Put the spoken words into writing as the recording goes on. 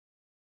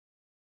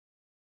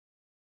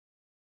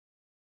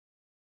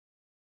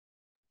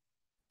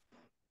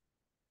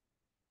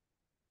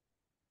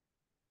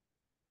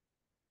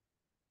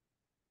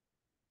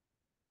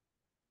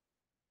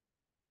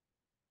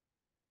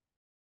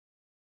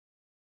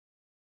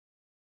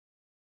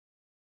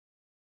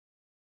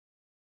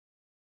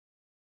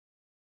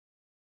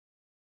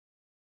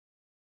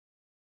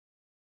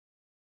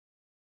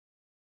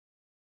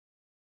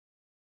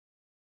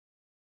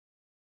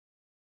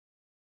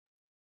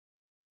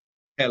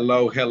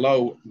Hello,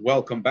 hello.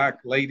 Welcome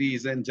back,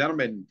 ladies and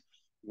gentlemen.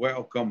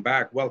 Welcome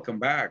back, welcome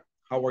back.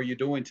 How are you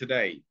doing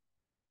today?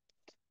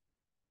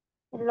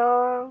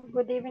 Hello,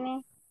 good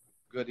evening.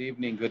 Good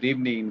evening, good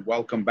evening.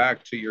 Welcome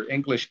back to your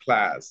English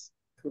class.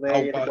 How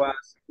Today it about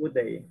was a good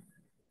day.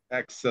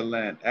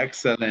 excellent,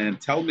 excellent.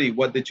 Tell me,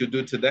 what did you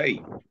do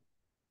today?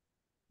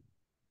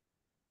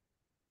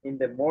 In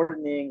the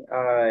morning,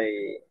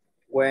 I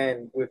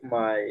went with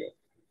my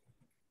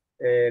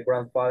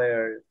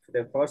grandfather to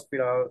the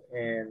hospital,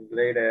 and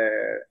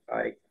later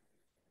I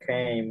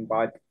came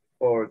back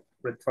or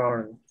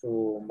returned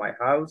to my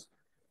house.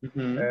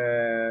 Mhm.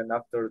 And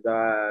after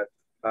that,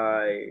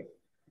 I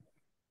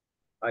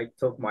I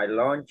took my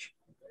lunch.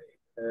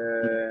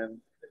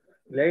 And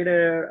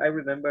later, I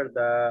remember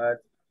that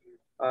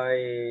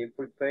I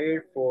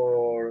prepared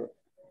for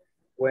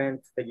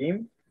went to the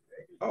gym,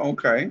 Oh,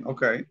 okay,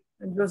 okay.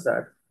 and just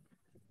that.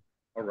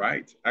 All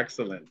right,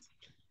 excellent.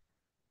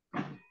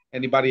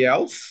 Anybody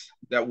else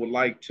that would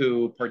like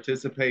to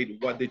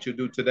participate? What did you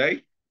do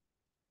today?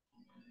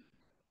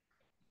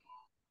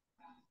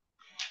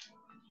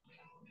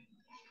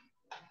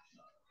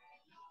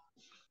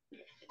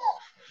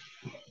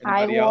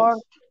 I Anybody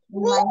else?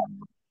 work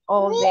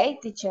all day,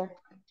 teacher.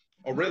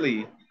 Oh,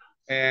 really?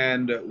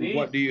 And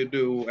what do you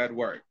do at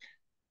work?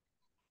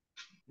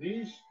 What do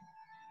you?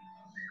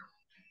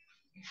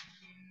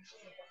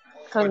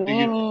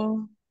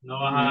 Cleaning. No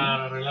vas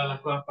a arreglar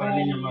las cosas para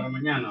el niño para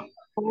mañana.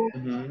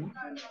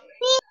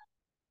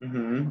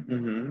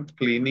 Mm-hmm.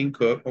 Cleaning,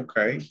 cook.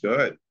 Okay,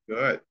 good,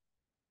 good.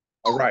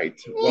 All right,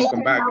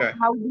 welcome Teacher, back.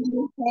 how do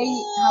you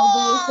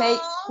say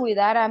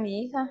cuidar a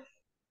mi hija?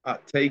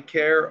 Take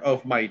care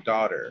of my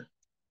daughter.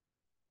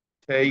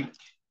 Take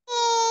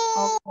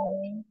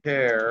Okay.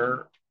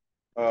 care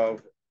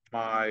of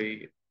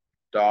my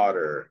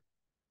daughter.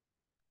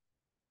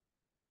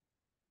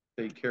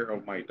 Take care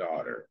of my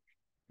daughter.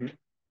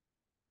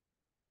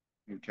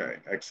 Okay,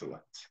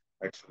 excellent,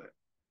 excellent.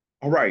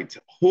 All right,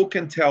 who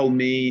can tell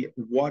me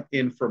what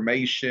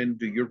information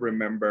do you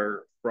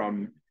remember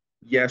from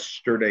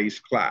yesterday's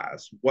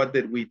class? What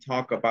did we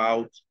talk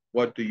about?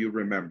 What do you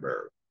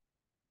remember?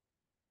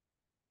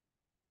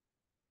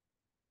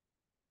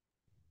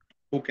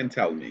 Who can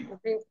tell me?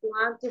 The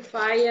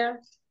quantifier.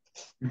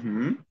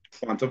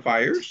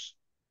 Quantifiers.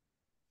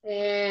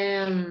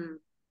 Um,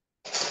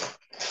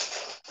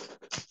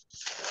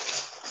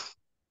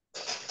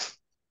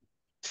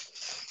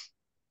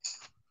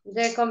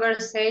 the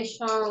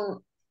conversation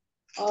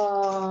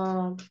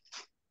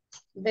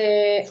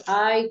the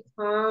I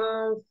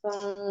come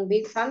from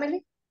big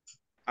family.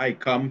 I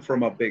come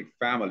from a big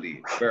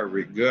family.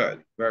 Very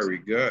good, very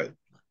good.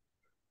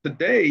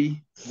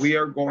 Today, we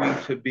are going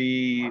to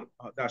be,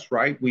 that's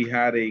right, we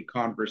had a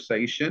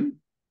conversation.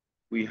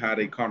 We had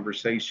a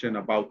conversation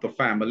about the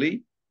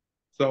family.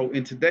 So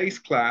in today's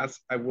class,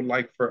 I would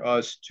like for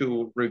us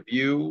to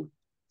review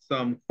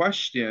some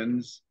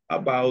questions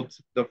about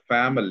the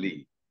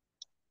family.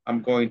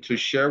 I'm going to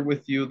share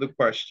with you the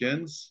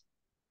questions,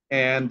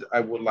 and I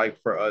would like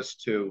for us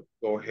to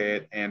go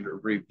ahead and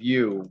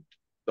review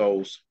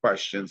those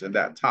questions and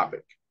that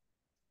topic.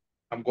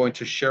 I'm going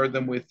to share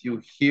them with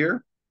you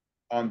here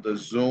on the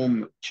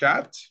Zoom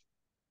chat.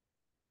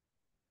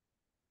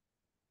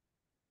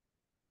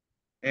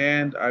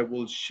 And I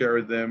will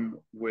share them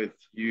with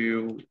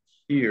you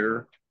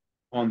here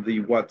on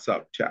the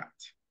WhatsApp chat.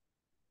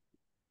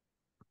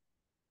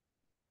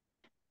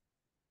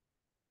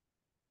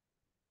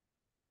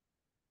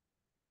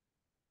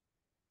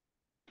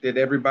 Did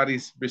everybody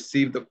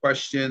receive the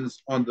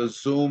questions on the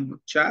Zoom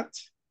chat?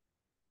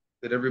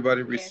 Did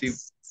everybody receive?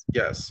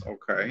 Yes,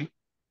 okay.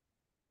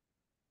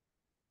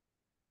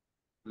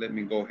 Let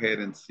me go ahead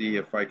and see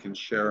if I can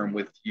share them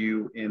with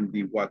you in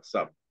the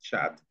WhatsApp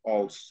chat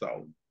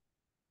also.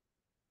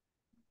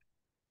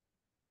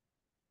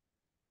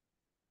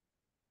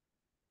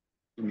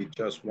 Give me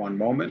just one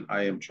moment.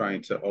 I am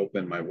trying to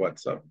open my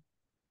WhatsApp,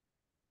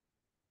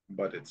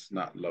 but it's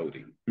not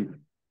loading.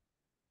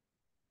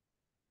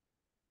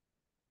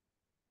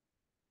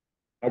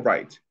 All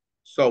right.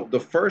 So the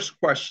first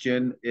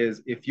question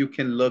is, if you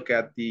can look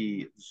at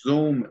the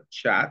Zoom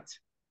chat,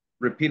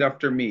 repeat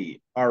after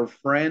me. Are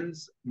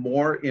friends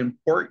more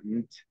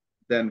important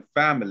than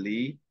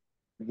family?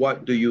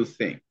 What do you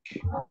think?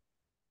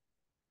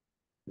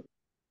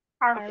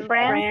 Our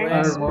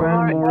friends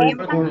Are more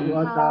important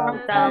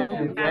than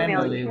than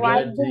family.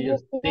 What do you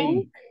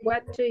think?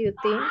 What do you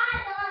think?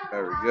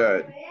 Very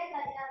good.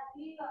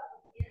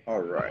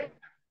 All right.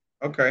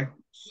 Okay.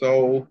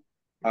 So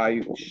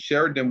I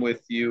shared them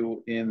with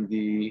you in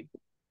the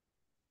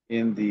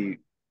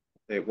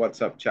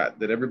WhatsApp chat.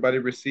 Did everybody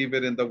receive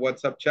it in the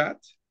WhatsApp chat?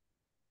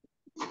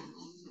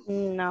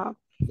 No.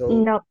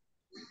 No.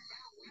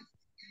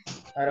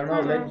 I don't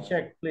know. Let me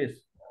check,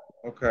 please.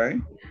 Okay.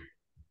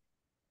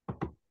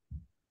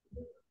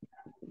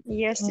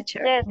 Yes,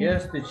 teacher.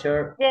 Yes,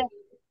 teacher. Yes.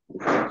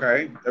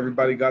 Okay.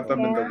 Everybody got them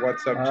in the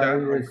WhatsApp chat?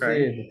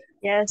 Okay. Received.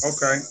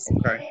 Yes. Okay.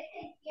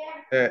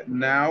 Okay.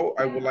 Now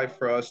I would like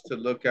for us to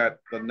look at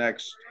the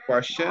next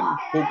question.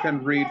 Who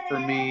can read for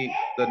me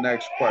the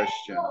next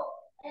question?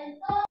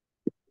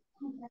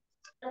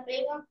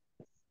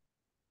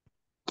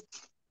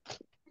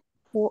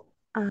 Who,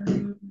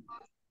 um,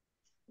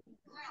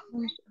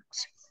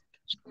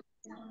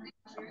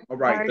 All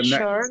right, are the next.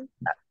 short.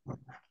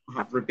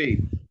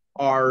 Repeat.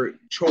 Are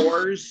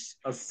chores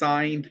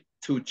assigned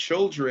to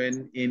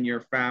children in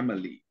your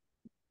family?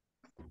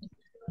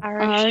 Are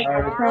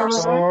Are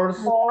chores chores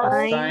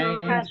assigned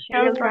assigned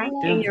children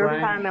in your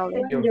children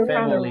family? in your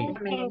family?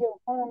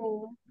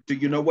 Do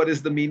you know what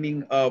is the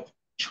meaning of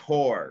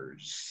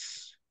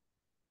chores?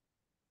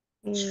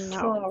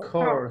 No.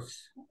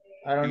 Course.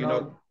 I Do don't you know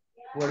know?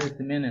 what is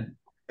the meaning.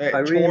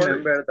 I Chore,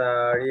 remember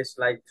that it's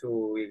like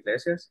to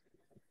iglesias.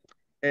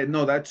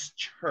 no, that's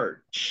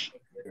church.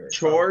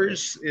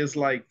 Chores is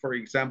like, for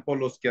example,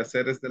 los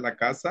quehaceres de la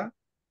casa,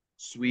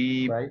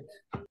 sweep, Right?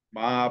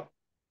 mop,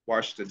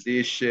 wash the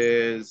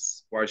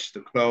dishes, wash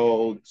the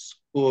clothes,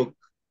 cook,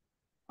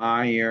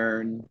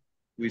 iron.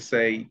 We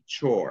say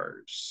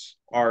chores.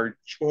 Are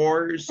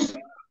chores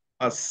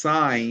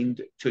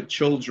assigned to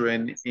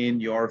children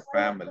in your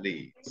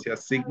family? Se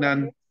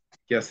asignan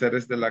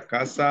quehaceres de la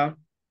casa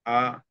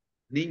a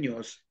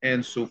niños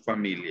en su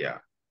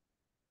familia.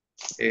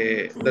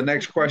 The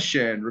next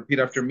question, repeat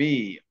after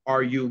me.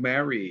 Are you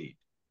married?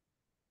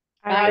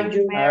 Are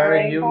you Are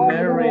you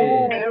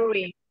married?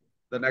 married?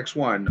 The next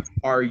one,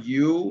 are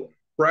you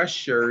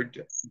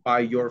pressured by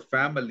your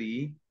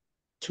family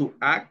to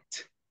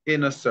act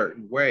in a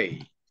certain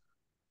way?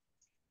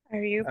 Are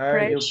you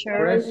Are you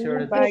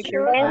pressured by your by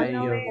your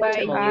family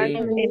to act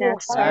family in a to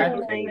act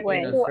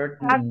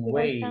certain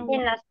way?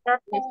 in a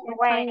certain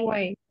way?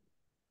 Way.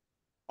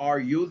 Are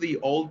you the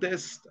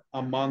oldest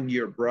among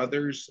your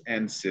brothers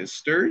and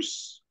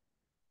sisters?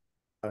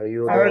 Are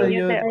you Are the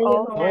you The the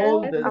oldest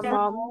oldest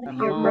among your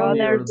among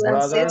your brothers and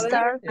brothers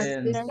sisters?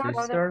 and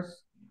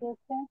sisters?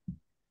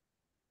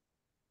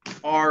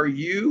 Are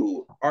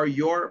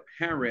your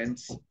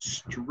parents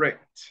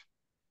strict?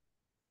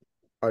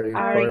 are you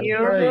Are parents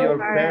your Your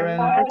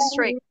parents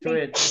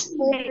strict?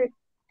 strict?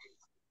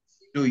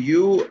 Do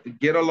you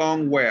get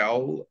along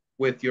well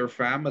with your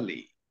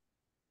family?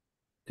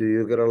 do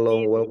you get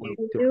along well with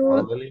your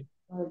family?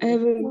 Do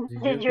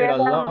you get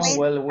along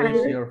well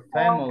with your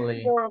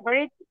family?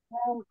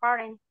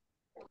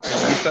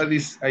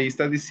 Ahí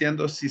está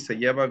diciendo si se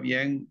lleva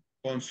bien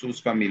con sus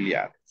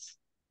familiares.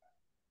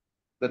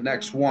 The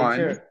next one.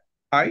 Teacher,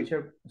 Hi.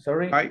 teacher,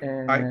 sorry. Hi.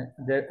 Hi.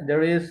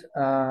 There is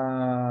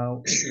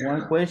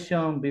one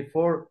question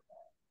before.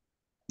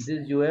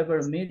 Did you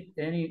ever meet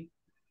any?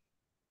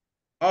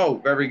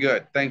 Oh, very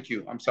good. Thank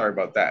you. I'm sorry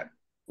about that.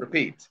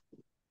 Repeat.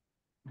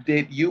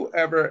 Did you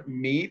ever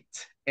meet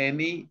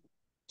any,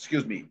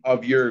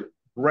 of your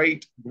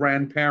great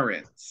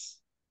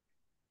grandparents?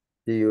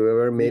 Do you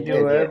ever meet Did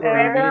you any?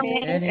 ever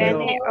meet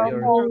any of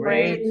your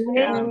great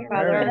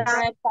grandparents?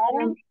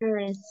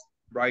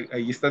 Right.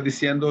 Ahí está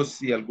diciendo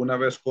si alguna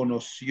vez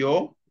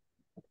conoció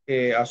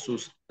a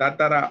sus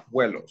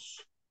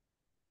tatarabuelos.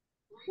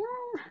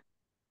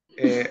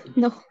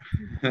 No.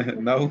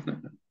 No.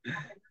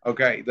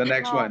 Okay. The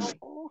next one.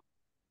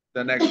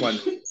 The next one.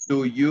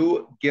 Do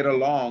you get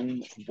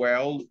along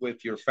well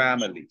with your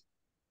family?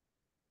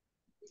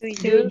 Do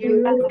you get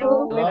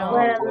along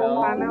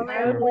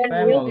With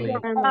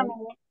your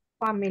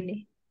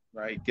family?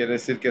 Right. Quiere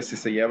decir que si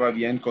se lleva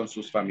bien con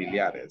sus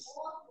familiares.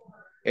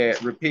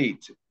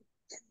 Repeat.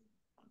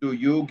 Do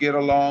you get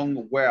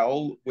along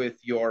well with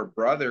your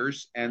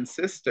brothers and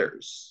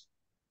sisters?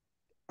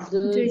 Do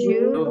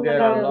you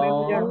get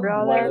along your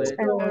brothers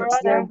with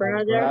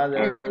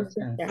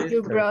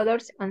your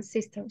brothers and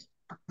sisters?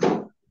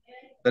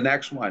 The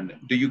next one.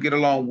 Do you get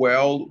along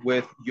well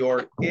with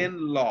your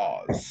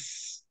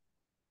in-laws?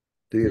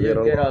 Do you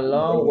You get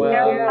along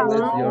well with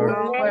your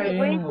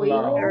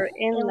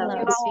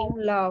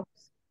in-laws?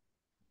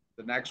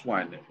 The next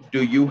one.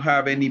 Do you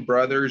have any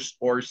brothers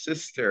or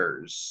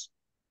sisters?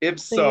 If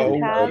so,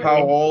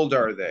 how old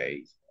are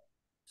they?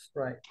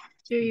 Right.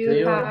 Do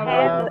you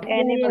have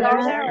any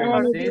brother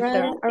or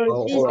sister? How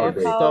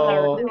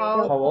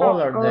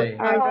old are they?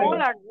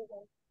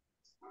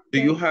 Do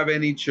you have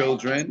any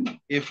children?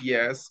 If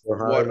yes,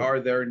 what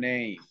are their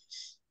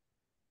names?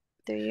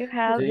 Do you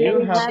have Do you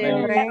any have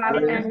any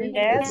children?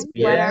 Yes. What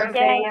Yes. are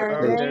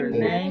their Their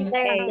names?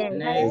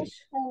 names?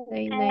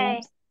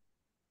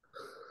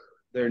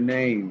 Their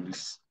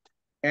names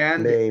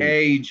and Name.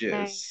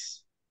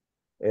 ages.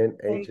 and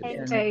And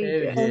ages?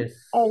 ages.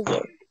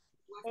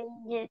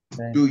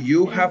 Do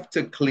you have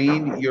to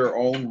clean your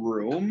own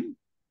room?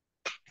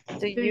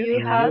 Do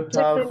you have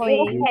to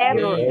clean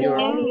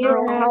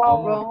your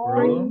own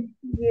room?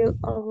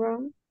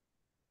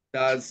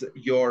 Does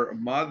your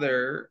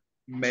mother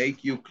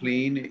make you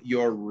clean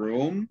your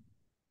room?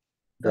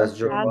 Does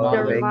your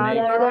mother make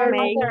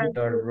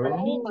your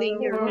room?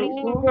 clean your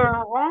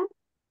room?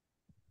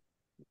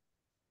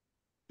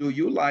 Do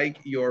you like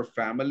your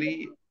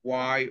family?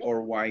 Why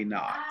or why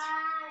not?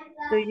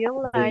 Do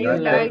you Do you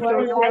like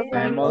your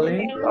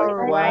family?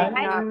 or why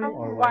not?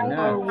 Or why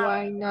not?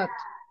 Why not?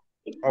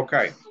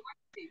 Okay.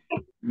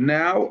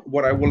 Now,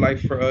 what I would like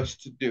for us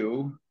to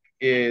do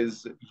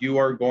is you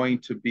are going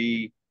to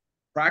be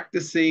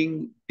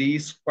practicing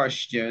these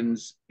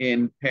questions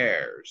in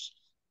pairs.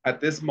 At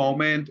this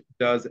moment,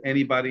 does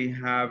anybody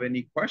have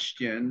any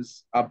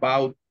questions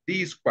about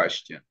these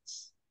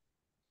questions?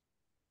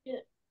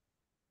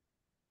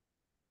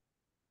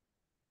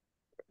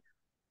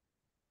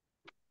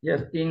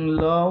 Yes,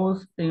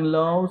 in-laws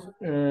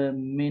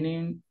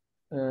meaning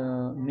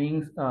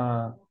means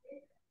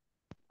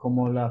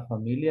como la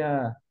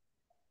familia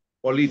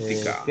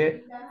Política.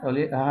 ¿qué?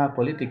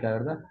 Política,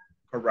 ¿verdad?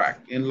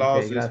 Correct.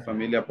 In-laws Okay, is gracias.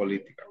 familia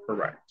política.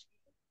 Correct.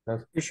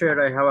 Gracias.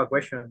 Teacher, I have a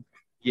question.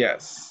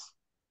 Yes.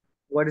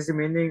 What is the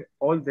meaning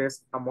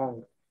oldest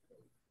among?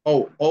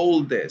 Oh,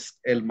 oldest,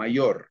 el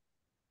mayor.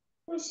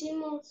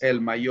 El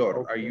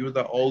mayor. Are Okay. you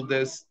the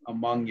oldest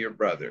among your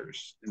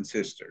brothers and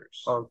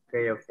sisters?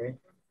 Okay, okay.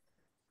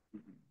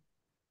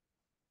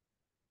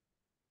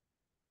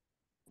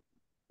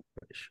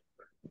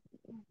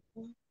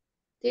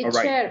 All right.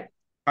 Teacher,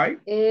 Hi.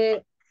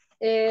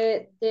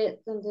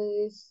 donde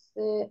dice,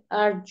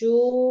 are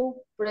you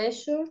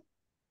pressure?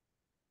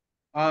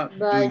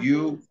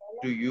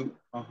 Do you,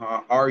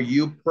 are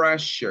you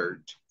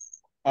pressured?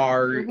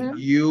 Are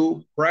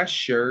you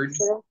pressured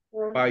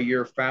by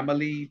your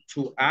family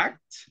to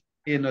act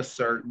in a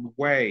certain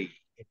way?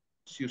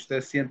 Si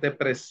usted siente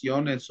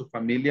presión en su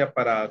familia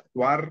para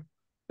actuar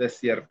de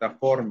cierta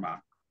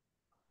forma.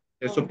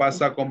 Eso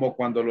pasa como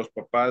cuando los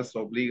papás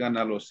obligan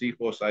a los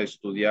hijos a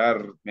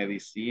estudiar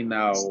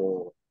medicina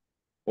o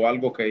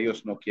algo que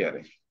ellos no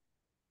quieren.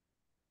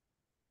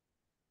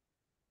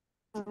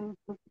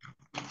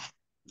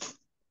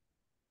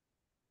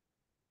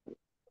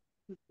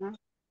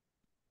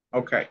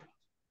 Okay.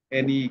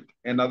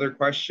 Another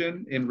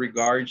question in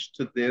regards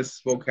to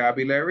this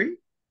vocabulary?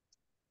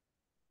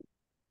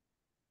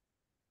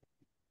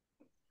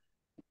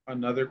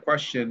 Another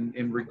question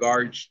in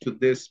regards to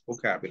this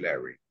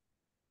vocabulary?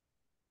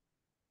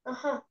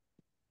 Ajá.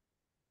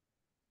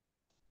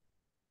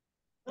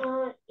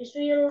 Eso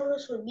ya lo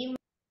resolvimos.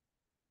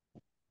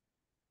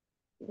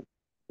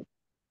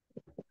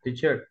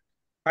 Teacher,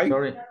 Hi.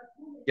 sorry.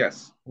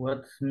 Yes.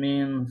 What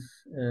means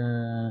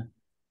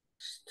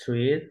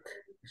strict?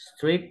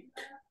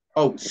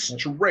 Oh,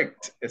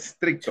 strict,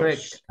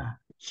 estrictos.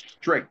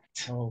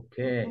 Strict.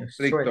 Okay,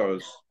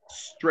 Strictos.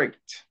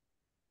 Strict.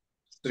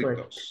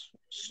 Strictos.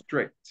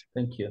 Strict.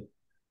 Thank you.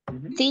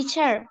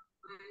 Teacher,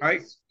 Hi.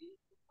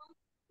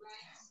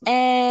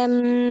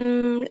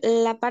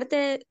 la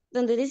parte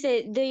donde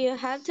dice, do you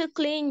have to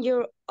clean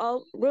your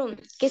own room?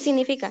 ¿Qué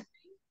significa?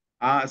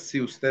 Si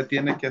usted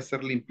tiene que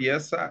hacer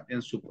limpieza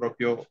en su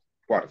propio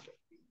cuarto.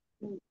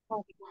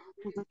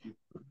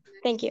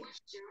 Thank you.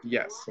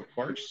 Yes, of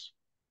course.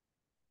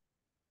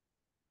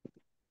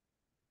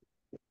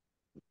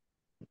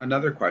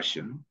 Another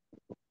question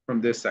from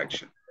this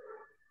section.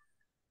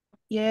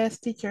 Yes,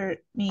 teacher,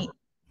 me.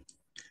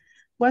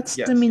 What's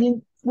Yes. the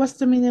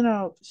meaning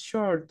of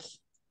shorts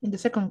in the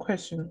second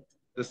question?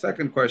 The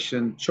second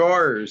question,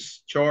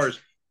 chores.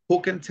 Who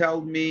can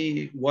tell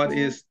me what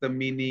is the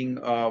meaning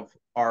of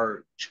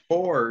our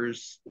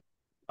chores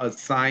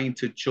assigned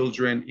to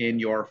children in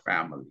your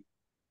family?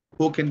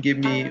 Who can give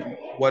me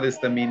what is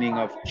the meaning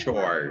of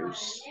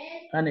chores?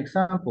 An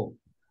example.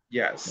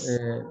 Yes.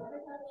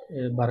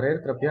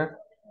 Barrer, trapear.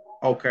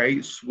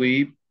 Okay,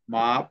 sweep,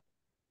 mop.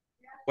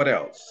 What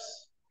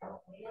else?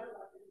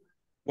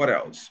 What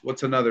else?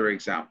 What's another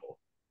example?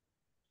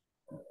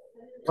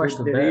 Wash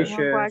the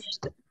dishes.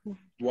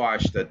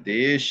 Wash the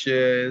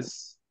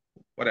dishes.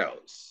 What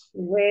else?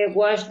 We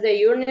wash the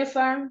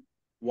uniform.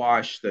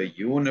 Wash the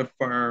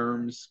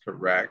uniforms.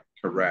 Correct.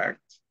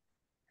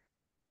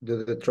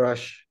 Do the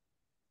trash.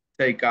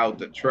 Take out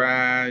the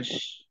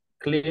trash.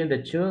 Clean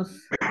the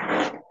shoes.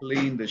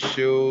 Clean the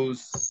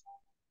shoes.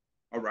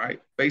 All right.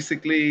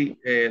 Basically,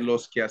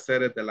 los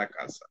quehaceres de la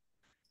casa.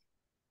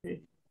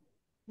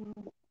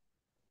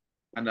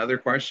 Another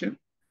question?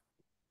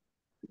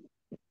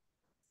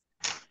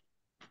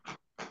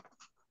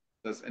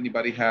 Does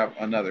anybody have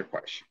another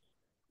question?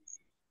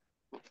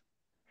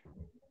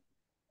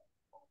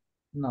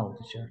 No,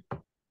 teacher.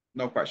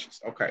 No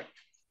questions. Okay.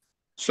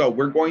 So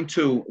we're going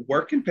to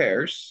work in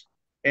pairs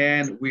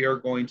and we are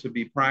going to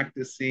be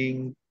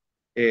practicing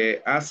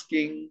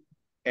asking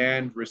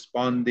and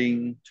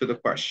responding to the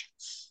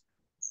questions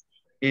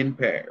in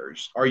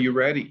pairs. Are you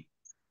ready?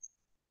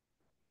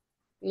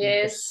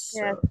 Yes.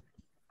 Yes.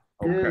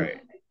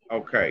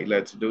 Okay,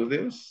 let's do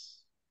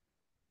this.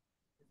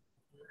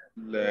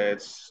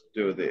 Let's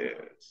do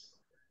this.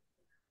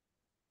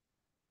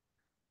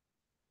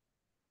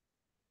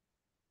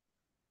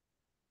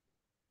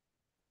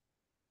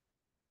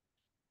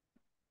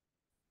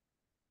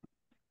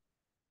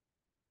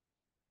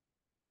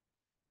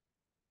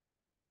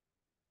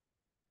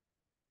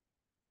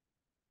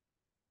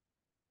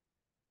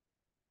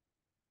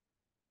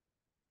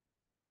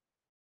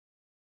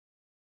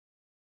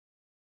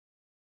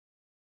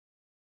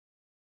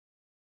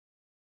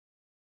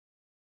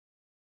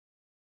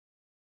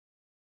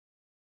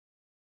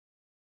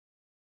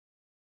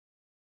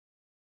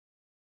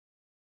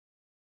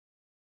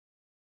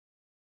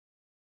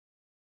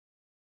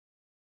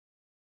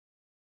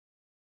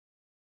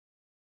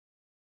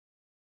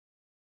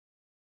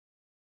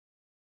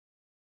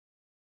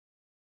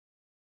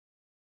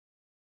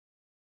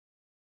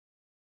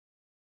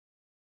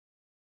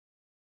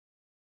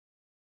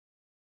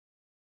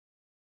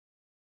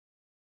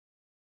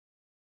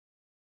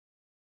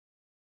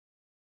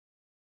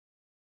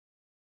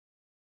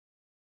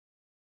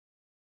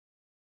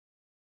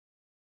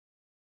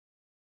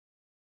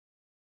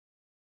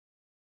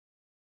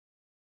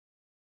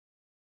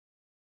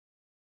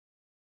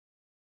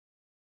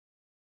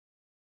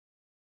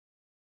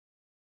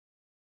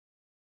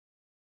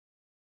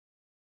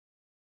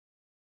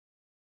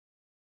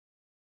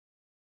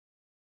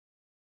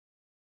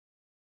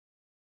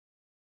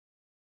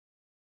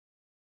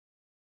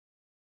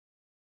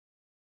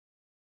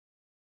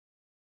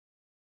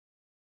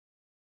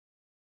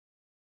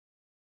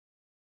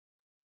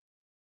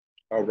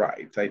 All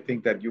right. I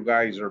think that you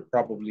guys are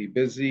probably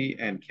busy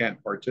and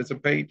can't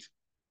participate.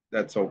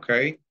 That's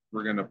okay.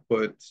 We're going to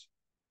put,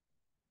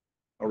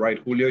 all right,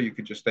 Julio, you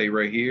can just stay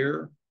right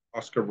here.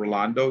 Oscar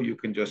Rolando, you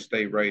can just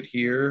stay right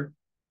here.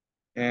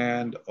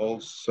 And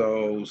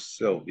also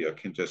Sylvia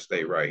can just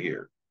stay right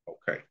here.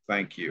 Okay,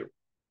 thank you.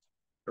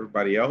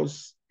 Everybody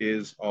else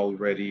is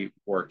already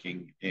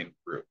working in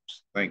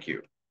groups. Thank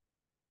you.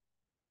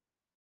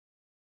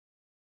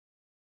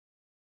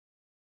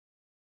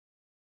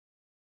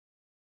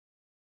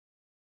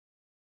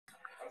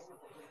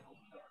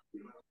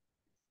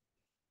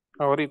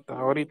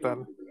 Ahorita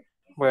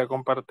voy a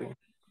compartir.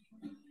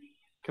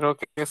 Creo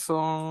que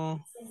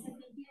son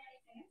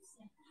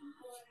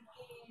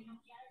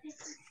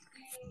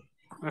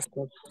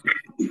estas.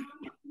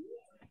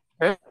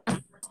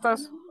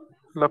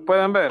 ¿Las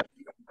pueden ver?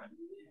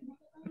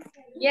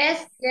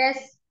 Yes,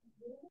 yes.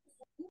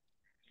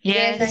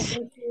 Yes. I can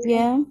see.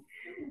 Yeah.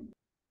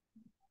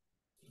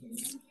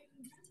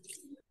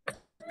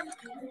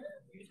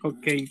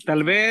 Ok,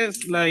 tal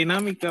vez la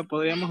dinámica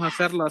podríamos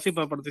hacerlo así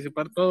para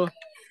participar todos.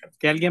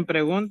 Que alguien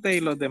pregunte y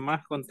los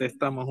demás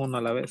contestamos uno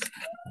a la vez.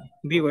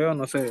 Digo yo,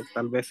 no sé,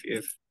 tal vez si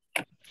es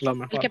lo El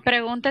mejor. que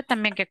pregunte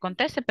también que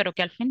conteste, pero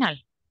que al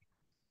final.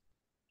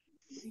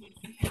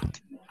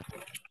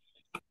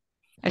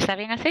 ¿Está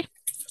bien así?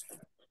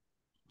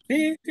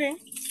 Sí, sí.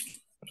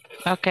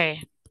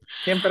 Okay.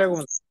 ¿Quién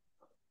pregunta?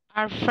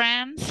 Are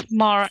friends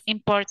more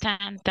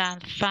important than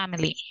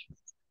family?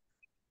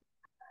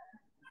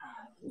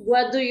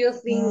 What do you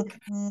think?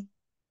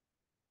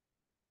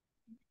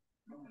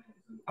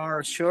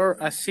 Are sure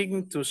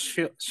assigned to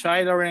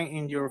children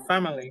in your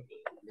family?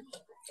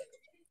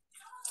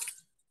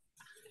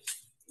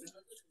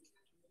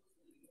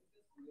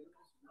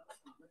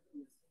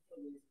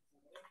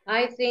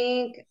 I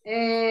think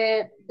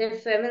the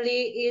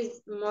family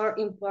is more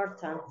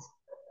important.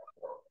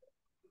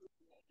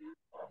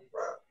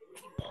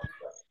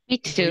 Me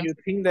Do too. you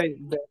think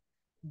that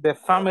the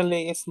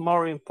family is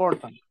more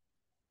important?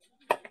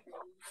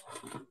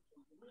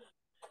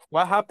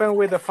 What happened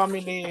with the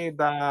family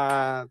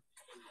that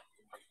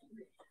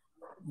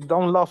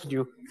don't love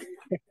you?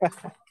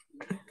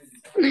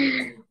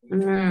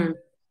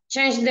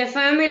 Change the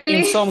family.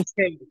 In some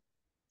case.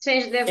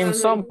 Change the family. In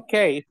some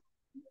case.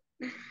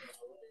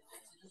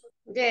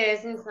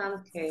 Yes, in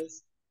some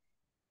case.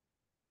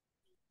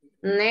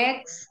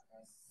 Next.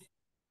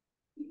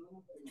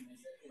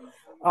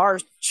 Are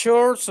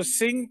chores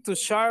assigned to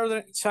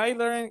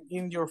children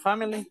in your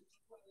family?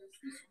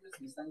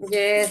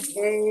 Yes, it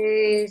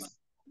is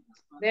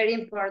very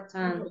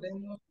important.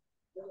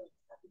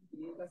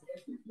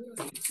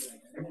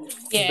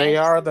 Yes, They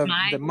are the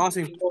most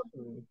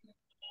important.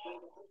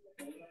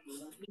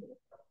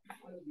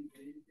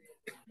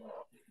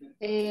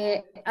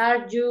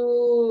 Are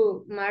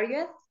you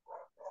married?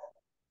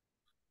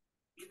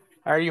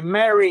 Are you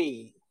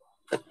married?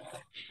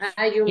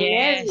 Are you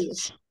married?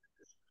 Yes.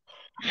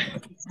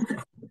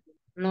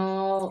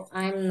 No,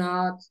 I'm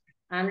not.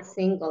 I'm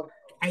single.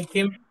 I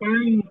can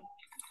find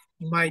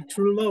my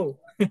true love.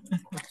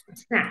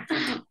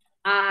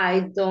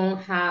 I don't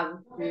have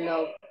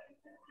love.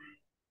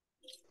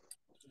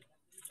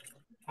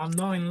 I'm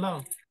not in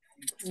love.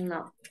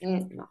 No,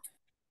 no.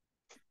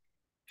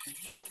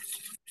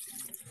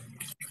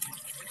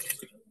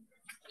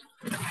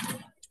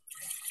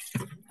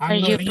 Are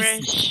you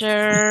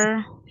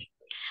pressured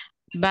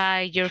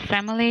by your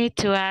family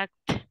to act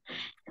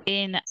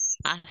in a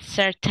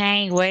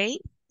certain way?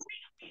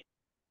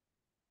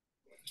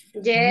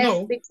 Yes,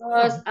 No.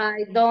 because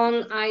I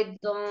don't,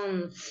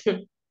 no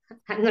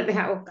le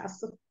hago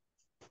caso.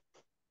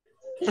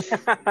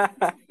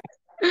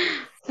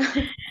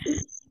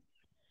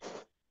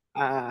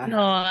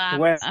 No,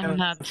 I'm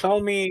not.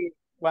 Tell me,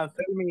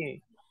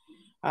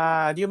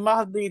 you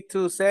must be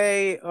to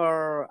say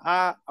or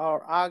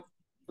act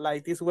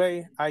like this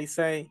way. I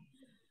say,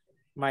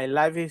 my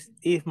life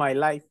is my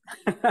life.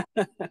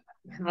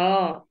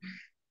 Oh.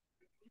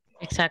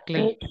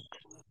 Exactly.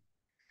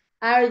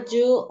 Are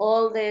you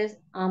oldest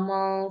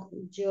among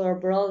your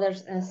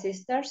brothers and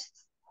sisters?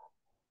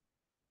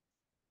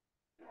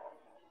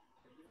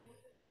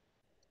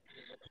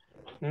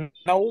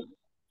 No.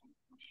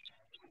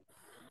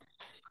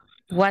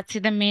 What's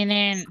the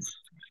meaning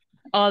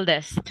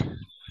oldest?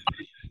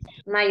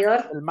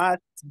 Mayor. El más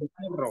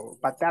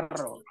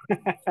patarro.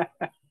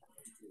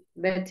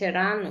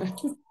 Veterano.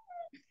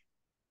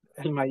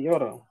 El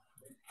mayor.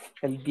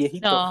 El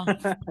viejito. No.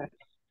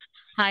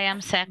 I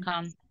am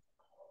second.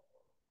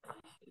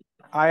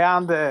 I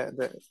am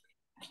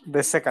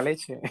the seca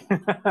leche.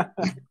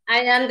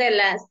 I am the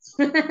last.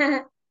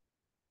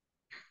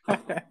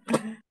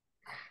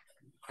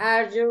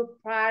 Are your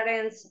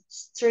parents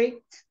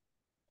strict?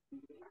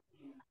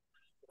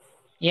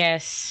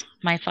 Yes,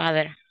 my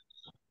father.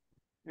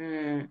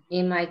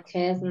 In my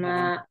case,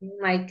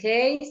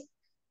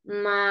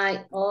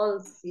 my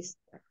old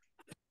sister.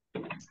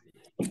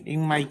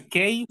 In my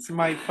case,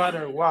 my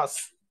father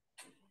was.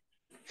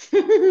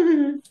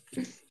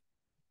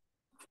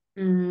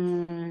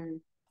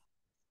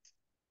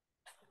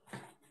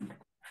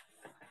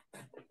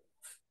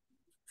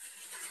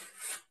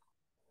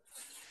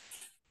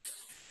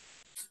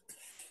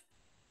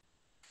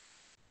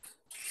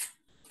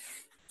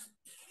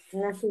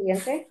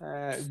 Siguiente.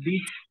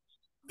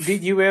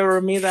 Did you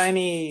ever meet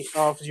any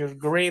of your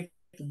great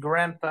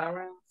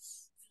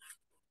grandparents?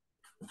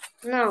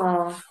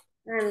 No,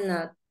 I'm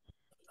not.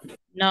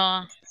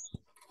 No,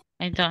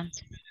 I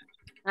don't.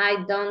 I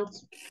don't.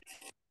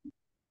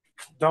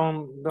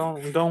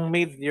 Don't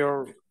meet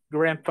your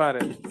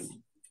grandparents.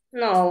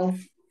 No,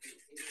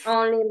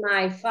 only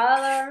my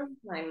father,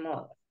 my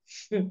mother.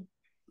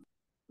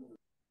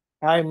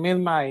 I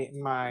meet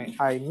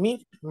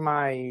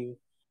my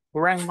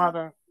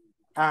grandmother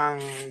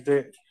and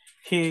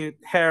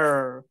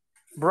her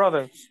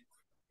brothers.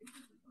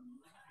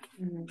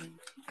 Mm.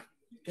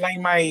 Like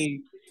my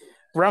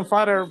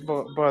grandfather,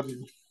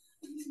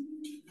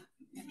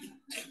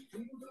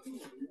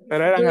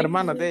 pero eran Do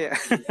hermanos de you,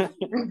 ella.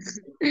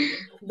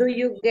 do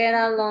you get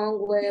along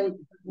well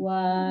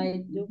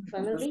with your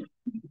family?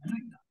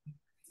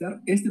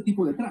 Este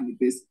tipo de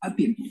trámites a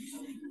tiempo.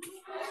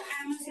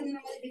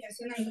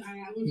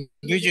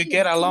 Do you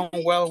get along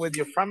well with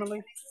your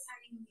family?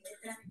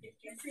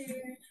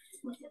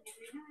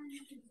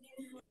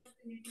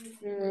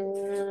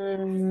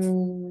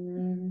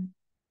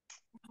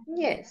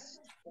 Yes,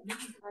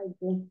 I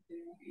do.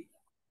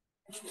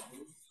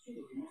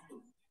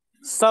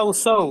 So.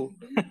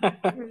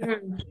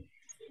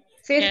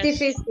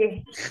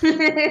 50-50.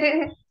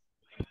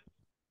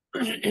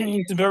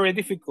 It's very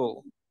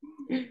difficult.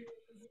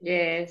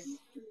 Yes.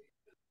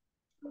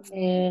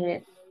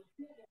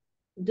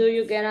 Do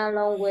you get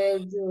along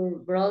with your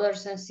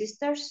brothers and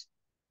sisters?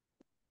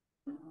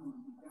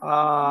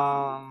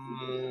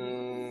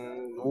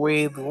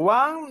 With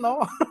one,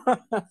 no.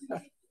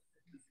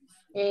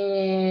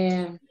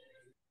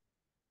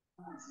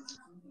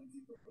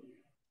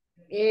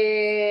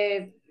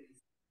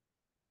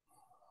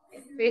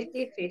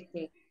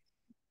 50-50.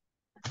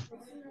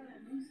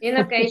 In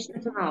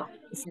occasions, no.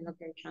 In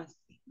occasions.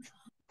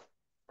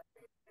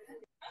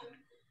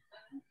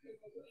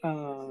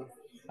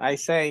 I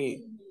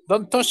say,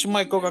 don't touch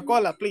my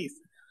Coca-Cola, please.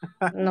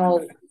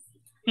 No.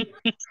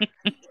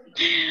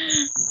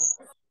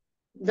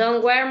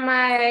 Don't wear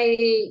my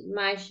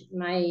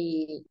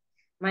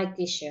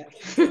t-shirt.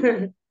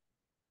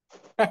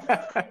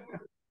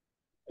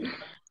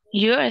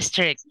 You are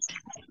strict.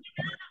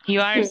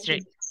 You are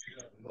strict.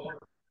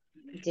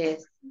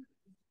 Yes.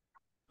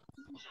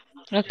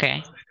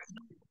 Okay.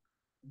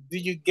 Do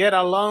you get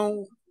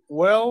along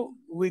well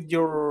with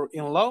your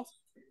in-law?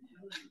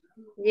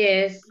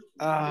 Yes.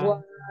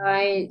 Uh,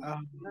 I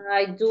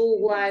do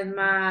with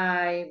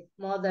my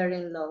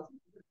mother-in-law.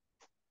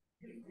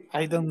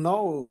 I don't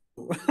know.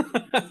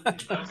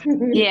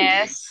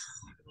 Yes.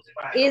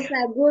 It's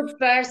a good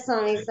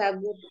person. It's a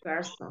good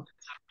person.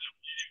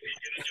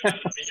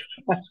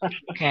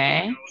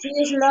 Okay.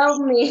 Please love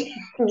me.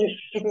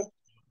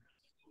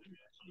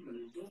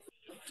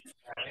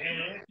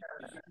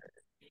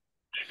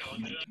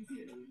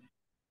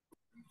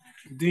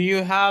 Do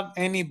you have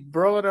any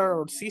brother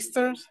or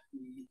sisters?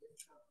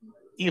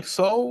 If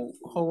so,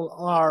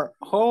 how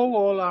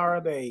old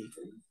are they?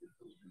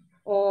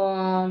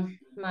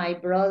 My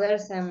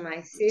brothers and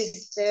my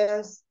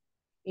sisters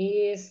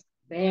is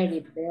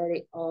very,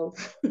 very old.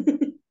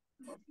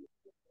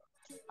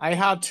 I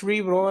have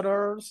 3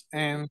 brothers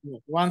and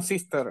 1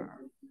 sister.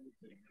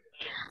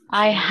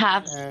 I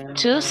have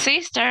 2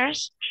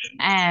 sisters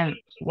and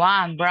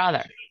 1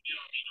 brother.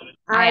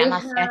 I am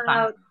a second.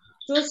 have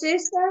 2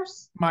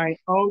 sisters. My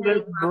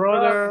oldest and 1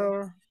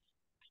 brother.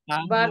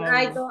 But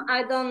I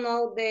don't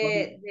know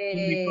the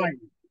 25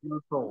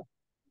 years old.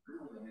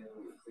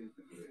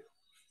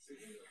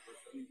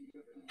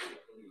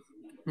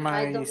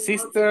 My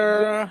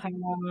sister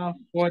have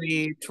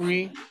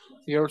 43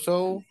 years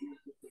old,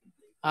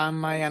 and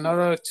my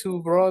another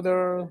 2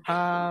 brothers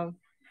have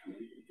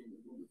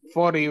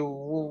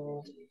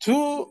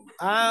 42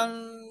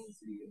 and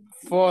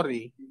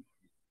 40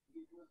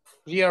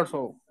 years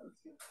old.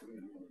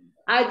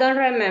 I don't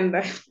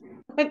remember.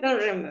 I don't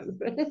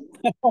remember.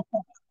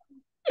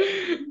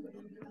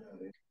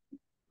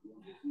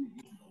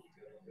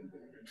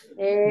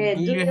 Do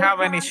you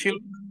have any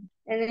children?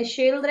 Any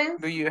children?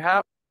 Do you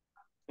have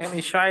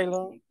any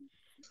child?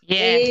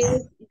 Yes,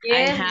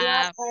 yes, I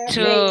have but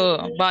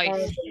 2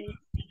 boys.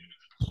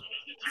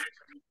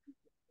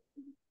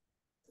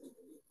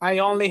 I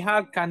only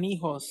have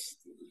canijos.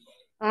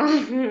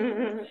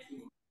 I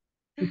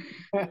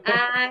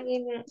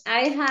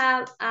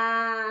have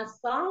a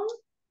son.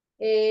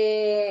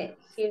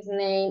 His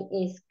name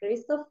is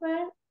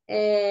Christopher,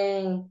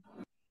 and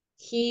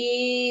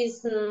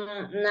he's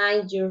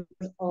 9 years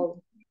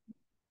old.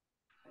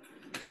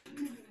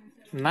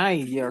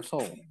 9 years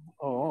old.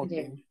 Oh,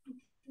 okay. Yeah.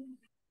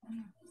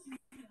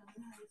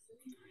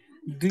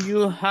 Do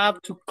you have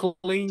to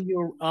clean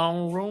your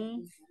own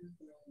room?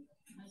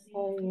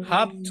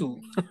 Have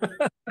to.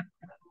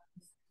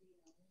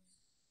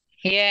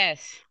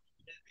 Yes.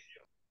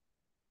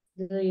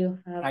 Do you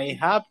have? I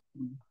have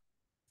to.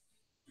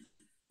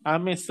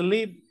 I'm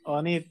asleep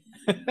on it.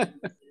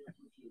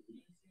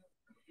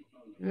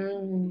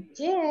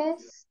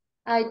 Yes,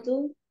 I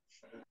do.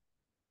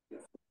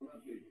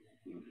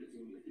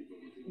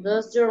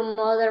 Does your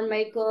mother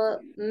make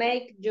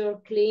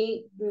you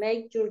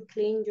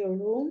clean your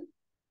room?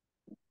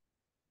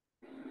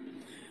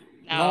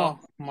 No,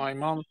 my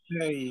mom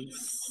says,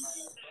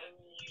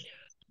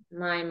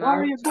 My what are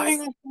mom you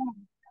doing, Oscar?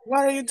 What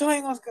are you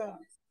doing, Oscar?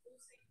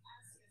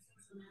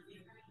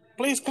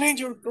 Please clean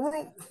your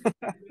room.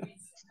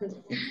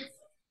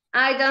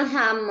 I don't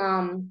have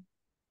mom.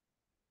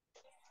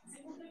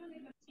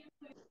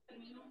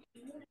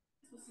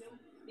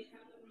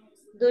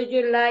 Do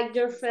you like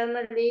your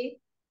family?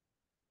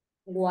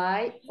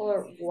 Why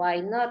or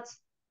why not?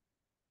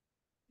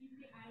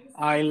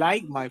 I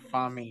like my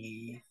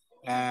family.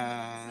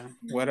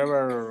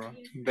 Wherever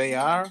they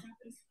are,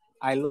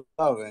 I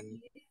love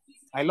them.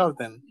 I love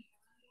them.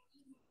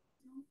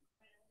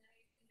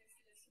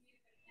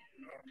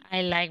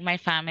 I like my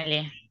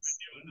family.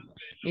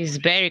 It's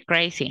very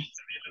crazy.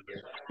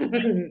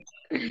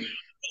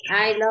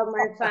 I love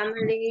my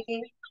family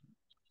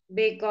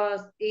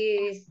because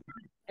it's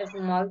a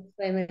small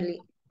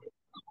family.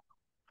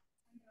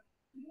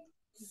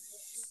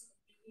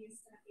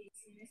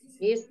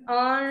 It's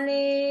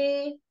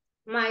only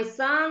my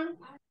son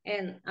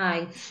and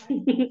I.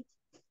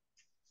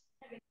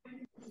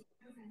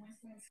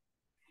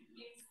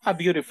 A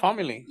beautiful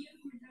family.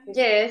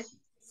 Yes,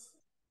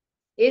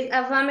 it's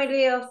a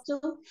family of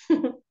two.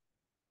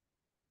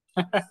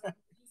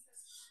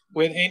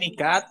 With any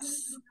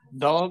cats,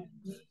 dog.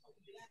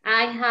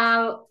 I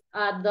have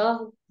a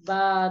dog,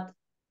 but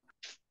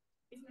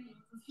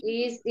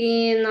is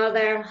in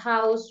other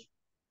house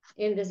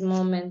in this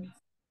moment.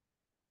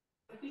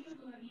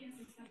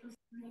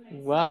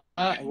 What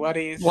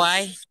is?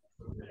 Why?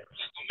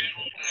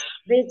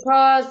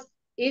 Because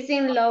it's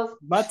in love.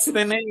 What's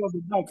the name of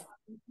the dog?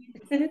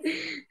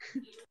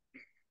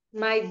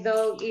 My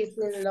dog is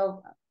in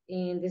love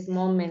in this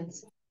moment.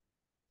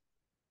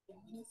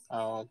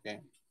 Oh,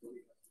 okay.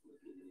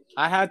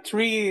 I had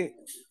 3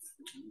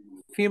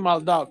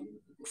 female dogs.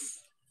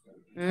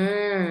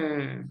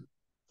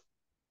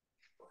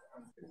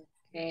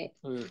 Okay.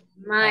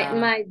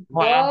 My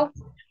dog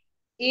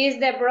is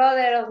the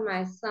brother of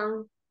my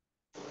son.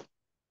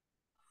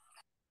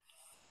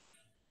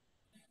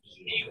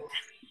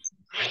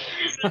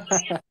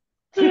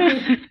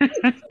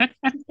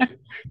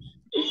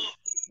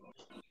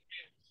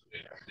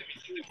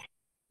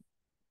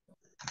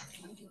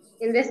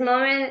 In this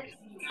moment,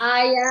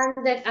 I am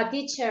a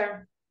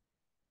teacher.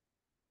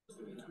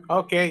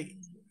 Okay.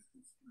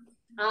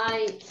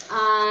 I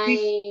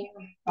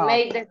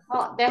made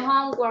the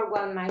homework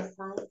with my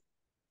son.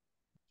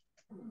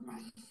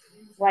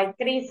 Why,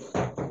 Chris?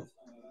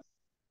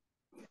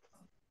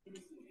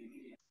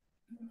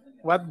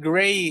 What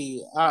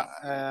grade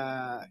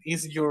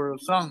is your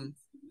son?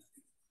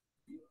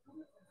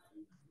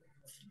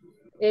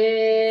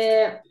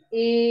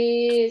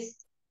 Is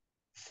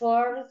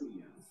 4th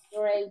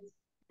grade.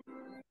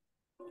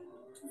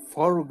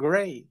 4th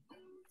grade.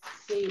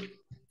 Sí.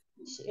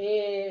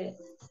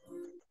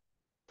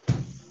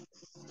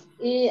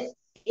 It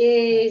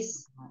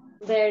is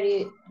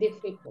very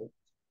difficult.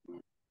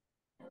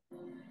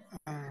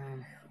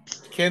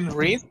 Can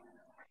read?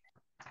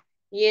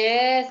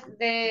 Yes,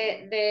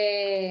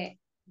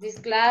 this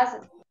class,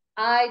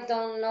 I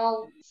don't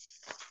know,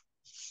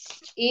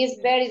 is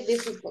very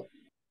difficult.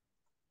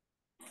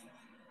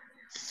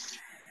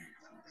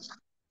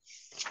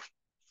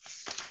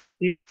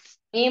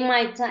 In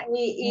my time,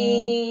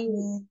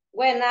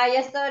 when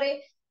I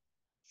study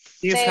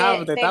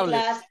The tablet.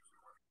 class,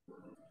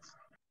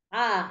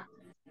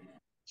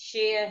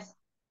 yes,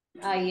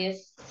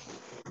 yes.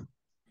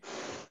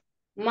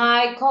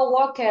 My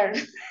co-worker,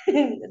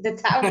 the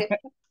tablet.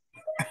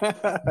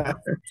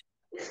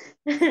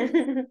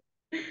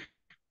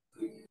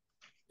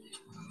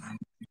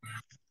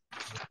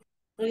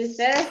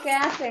 ¿Ustedes qué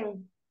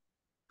hacen?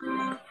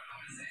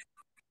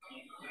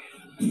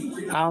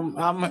 I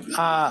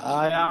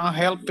am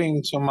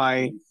helping to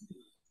my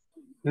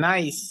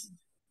niece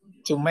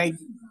to make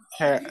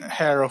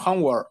her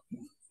homework.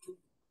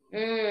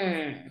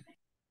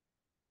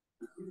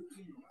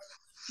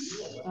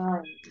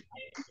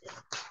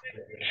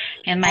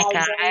 In my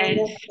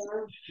case,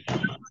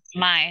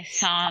 my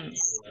son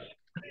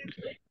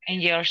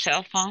in your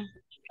cell phone.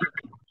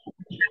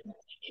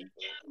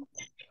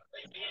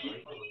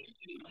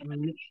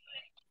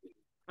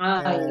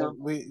 No.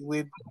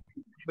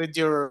 With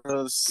your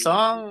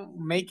son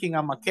making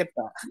a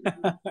maqueta.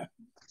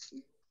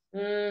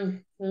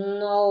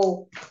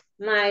 No,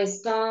 my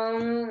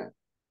son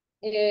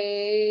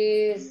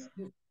is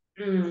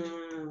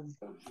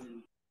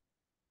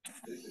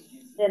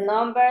the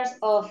numbers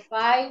of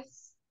 5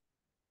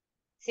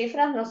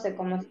 cifras, no sé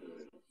cómo.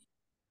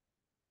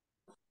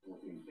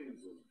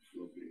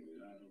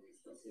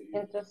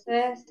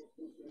 Entonces,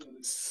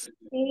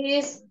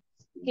 he's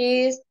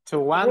to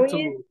 1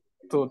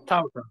 to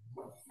 1,000.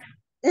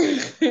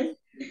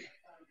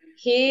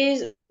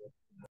 He's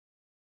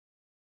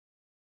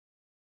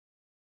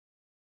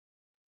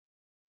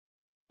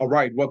all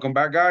right, welcome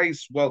back,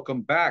 guys.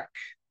 Welcome back.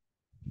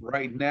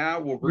 Right now,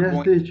 what we're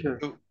going to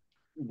do,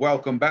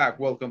 welcome back.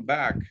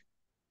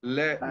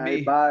 Let I'm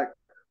me, back.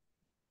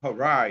 all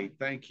right,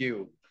 thank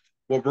you.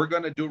 What we're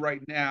gonna do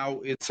right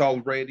now, it's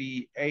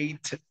already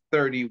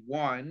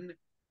 8:31.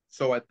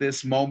 So at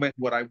this moment,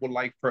 what I would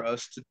like for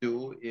us to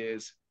do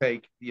is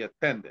take the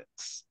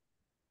attendance.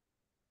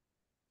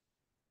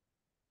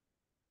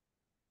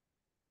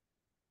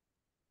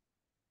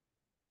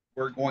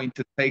 We're going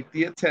to take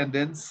the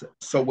attendance.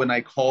 So when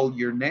I call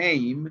your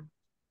name,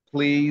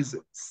 please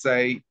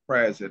say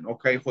present.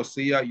 Okay,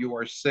 Hosea, you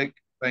are sick.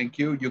 Thank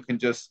you. You can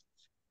just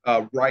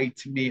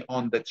write me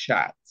on the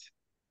chat.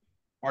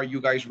 Are you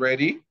guys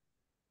ready?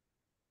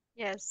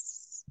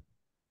 Yes.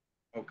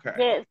 Okay.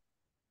 Yes.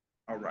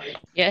 All right.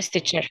 Yes,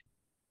 teacher.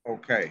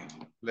 Okay,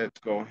 let's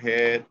go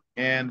ahead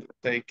and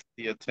take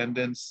the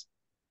attendance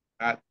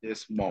at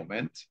this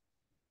moment.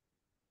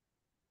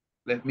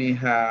 Let me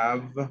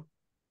have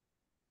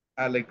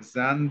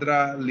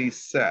Alexandra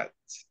Lisette.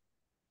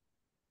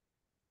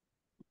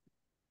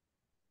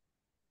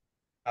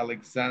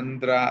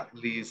 Alexandra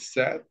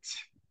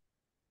Lisette.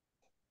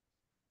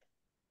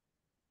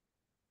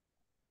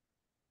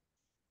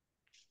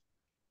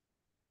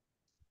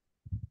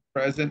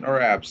 Present or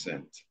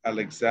absent?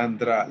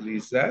 Alexandra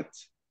Lisette.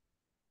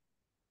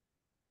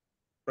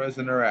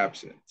 Present or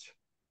absent?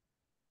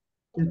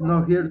 It's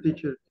not here,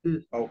 teacher.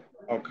 Please. Oh,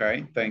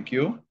 okay, thank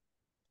you.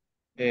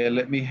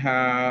 Let me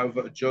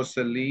have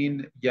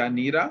Jocelyn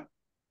Yanira.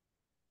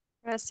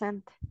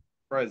 Present.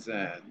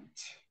 Present.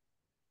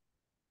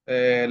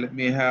 Let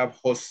me have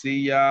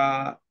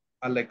Josía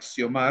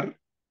Alexiomar.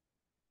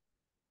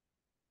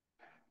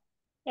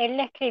 Él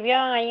le escribió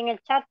ahí en el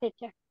chat,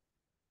 teacher.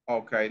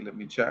 Okay, let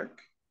me check.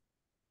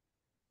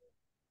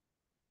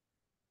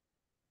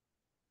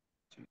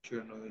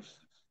 Teacher knows.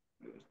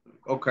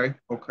 Okay,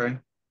 okay.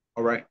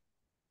 All right.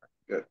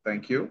 Good,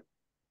 thank you.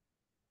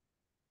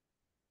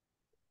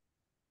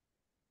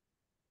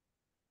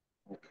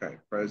 Okay,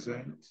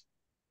 present.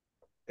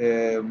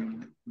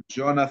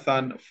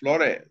 Jonathan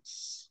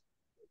Flores.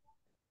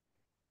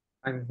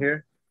 I'm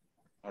here.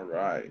 All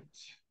right.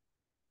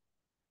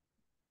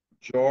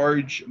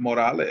 George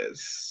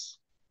Morales.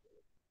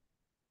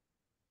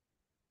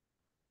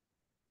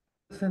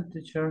 Present,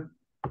 teacher.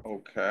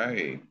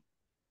 Okay.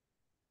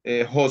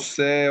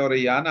 Jose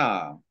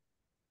Orellana.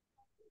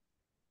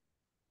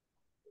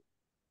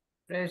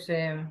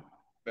 Present.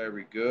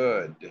 Very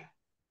good.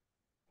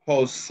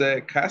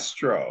 Jose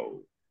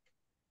Castro.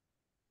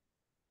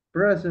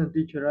 Present,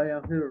 teacher. I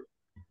am here.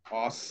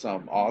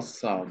 Awesome,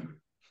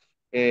 awesome.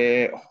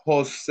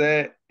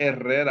 Jose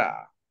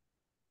Herrera.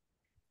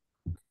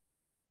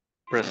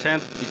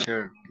 Present,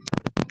 teacher.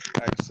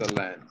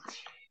 Excellent.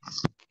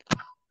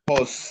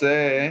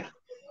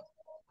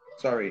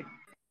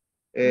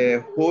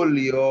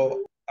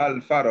 Julio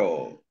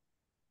Alfaro.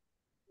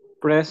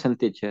 Present,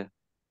 teacher.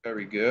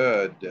 Very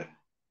good.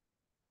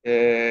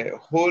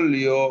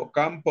 Julio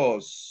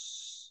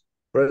Campos.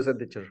 Present,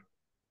 teacher.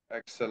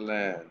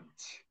 Excellent.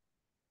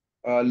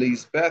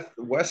 Lisbeth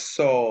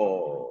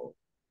Wessel.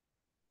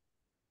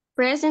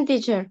 Present,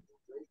 teacher.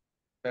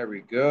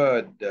 Very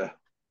good.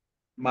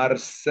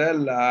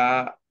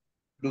 Marcela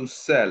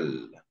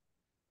Lucel.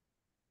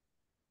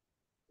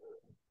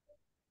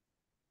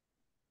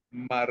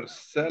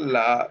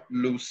 Marcela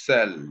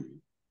Lucel.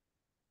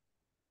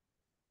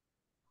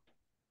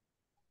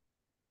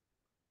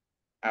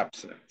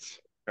 Absent.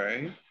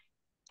 Okay.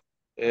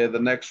 The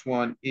next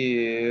one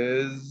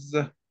is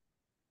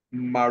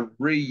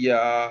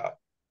Maria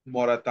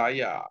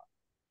Morataya.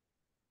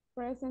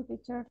 Present,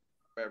 teacher.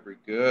 Very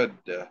good.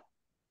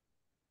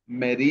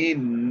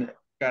 Merin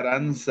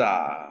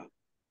Carranza.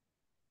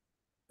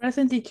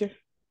 Present, teacher.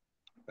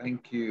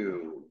 Thank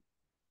you.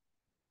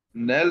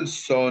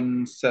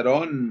 Nelson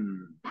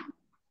Ceron.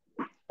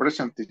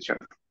 Present, teacher.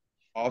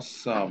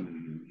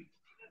 Awesome.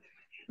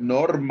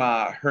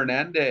 Norma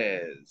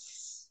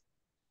Hernandez.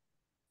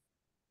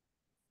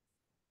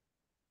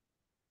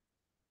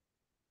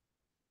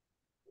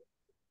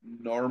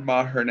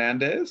 Norma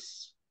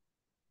Hernandez.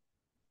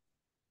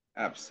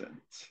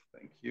 Absent.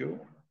 Thank you.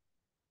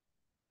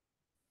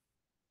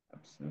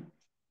 Absent.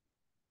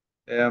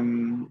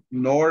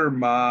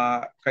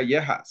 Norma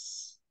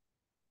Callejas.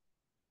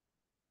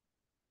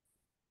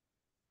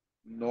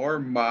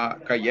 Norma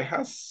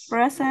Callejas.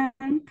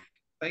 Present.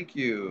 Thank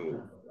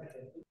you.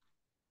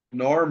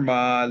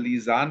 Norma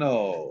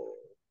Lizano.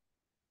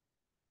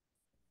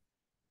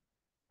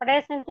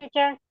 Present,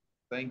 teacher.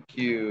 Thank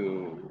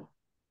you.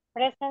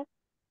 Present.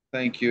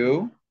 Thank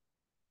you.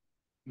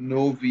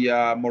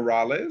 Novia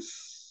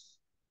Morales.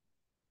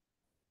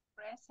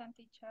 Present,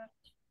 teacher.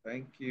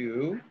 Thank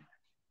you.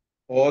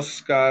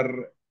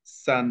 Oscar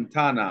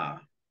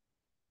Santana.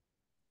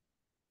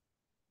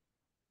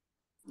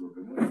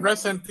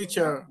 Present,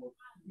 teacher.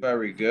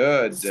 Very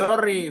good.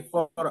 Sorry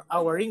for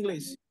our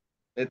English.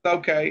 It's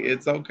okay.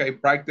 It's okay.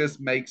 Practice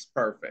makes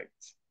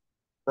perfect.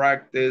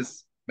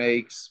 Practice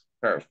makes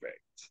perfect.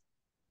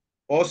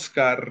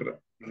 Oscar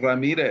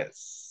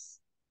Ramirez.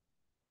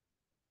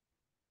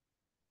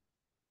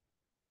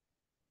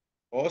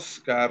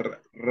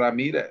 Oscar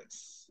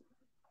Ramirez.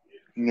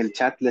 En el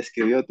chat le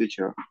escribió,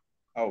 teacher.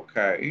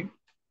 Okay.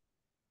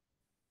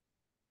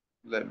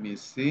 Let me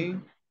see.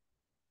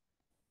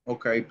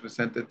 Okay,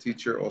 presented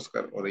teacher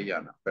Oscar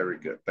Orellana. Very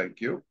good,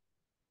 thank you.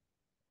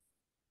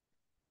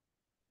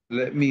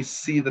 Let me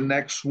see the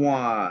next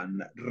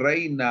one.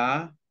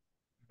 Reina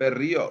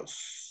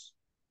Berrios.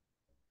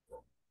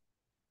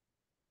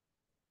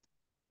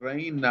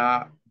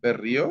 Reina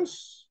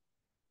Berrios.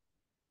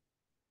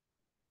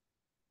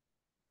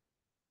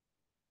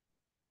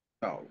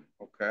 No,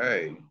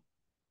 okay.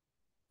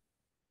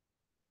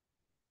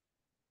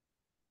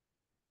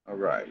 All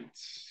right,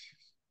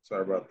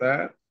 sorry about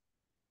that.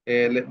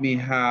 Let me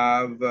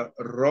have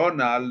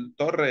Ronald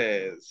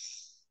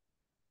Torres.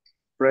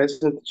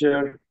 Present,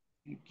 teacher.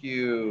 Thank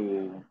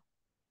you.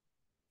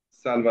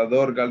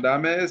 Salvador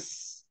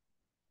Galdames,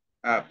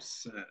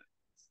 absent.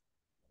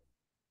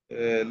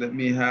 Let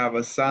me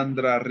have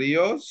Sandra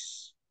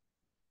Rios.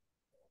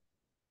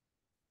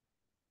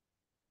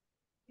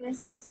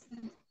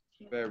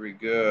 Very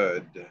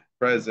good.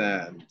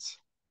 Present.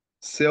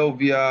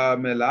 Sylvia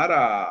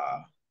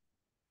Melara.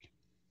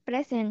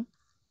 Present.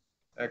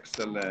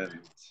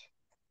 Excellent.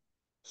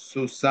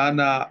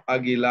 Susana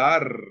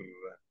Aguilar.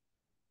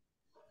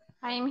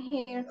 I'm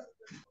here.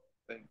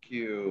 Thank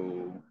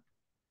you.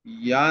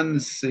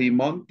 Yancy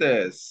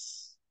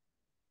Montes.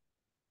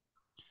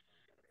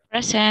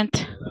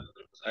 Present.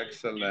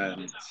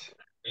 Excellent.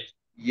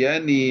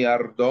 Yenny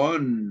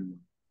Ardon.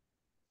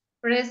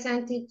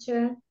 Present,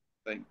 teacher.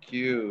 Thank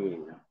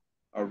you.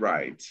 All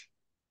right.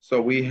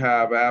 So we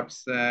have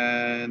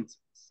absent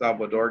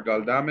Salvador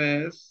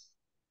Galdames,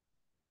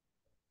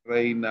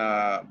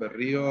 Reina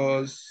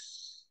Berrios,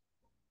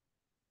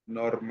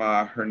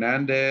 Norma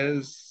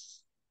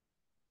Hernandez,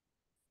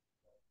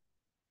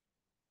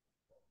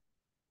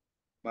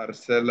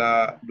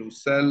 Marcela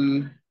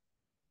Lucel.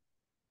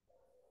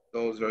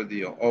 Those are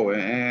the, oh,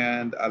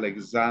 and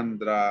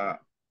Alexandra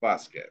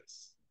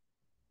Vasquez.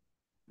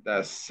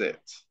 That's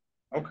it.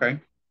 Okay,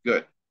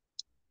 good.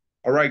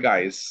 All right,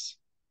 guys.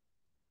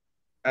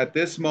 At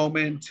this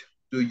moment,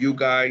 do you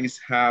guys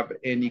have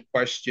any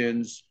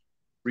questions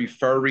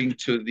referring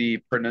to the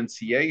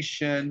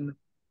pronunciation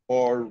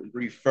or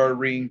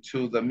referring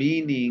to the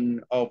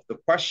meaning of the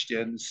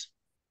questions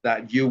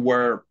that you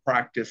were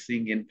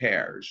practicing in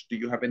pairs? Do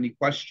you have any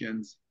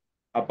questions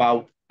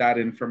about that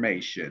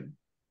information?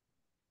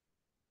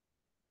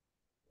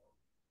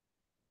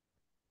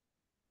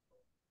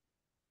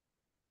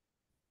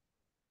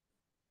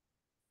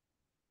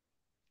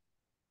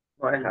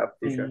 I have,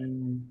 teacher.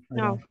 I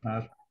don't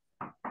have.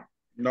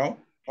 No?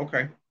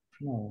 Okay.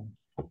 No.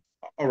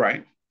 All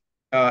right.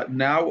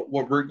 Now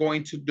what we're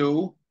going to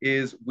do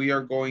is we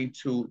are going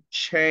to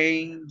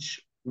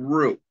change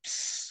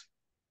groups.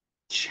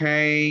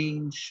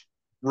 Change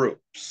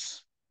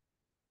groups.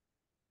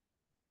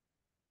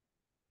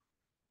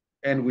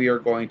 And we are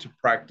going to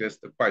practice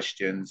the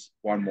questions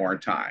one more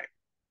time.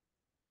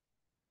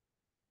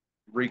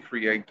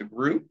 Recreate the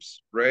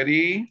groups.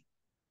 Ready?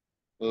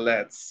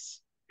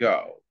 Let's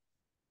go.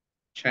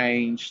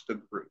 Change the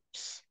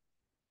groups.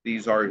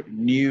 These are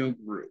new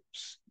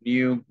groups,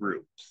 new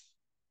groups.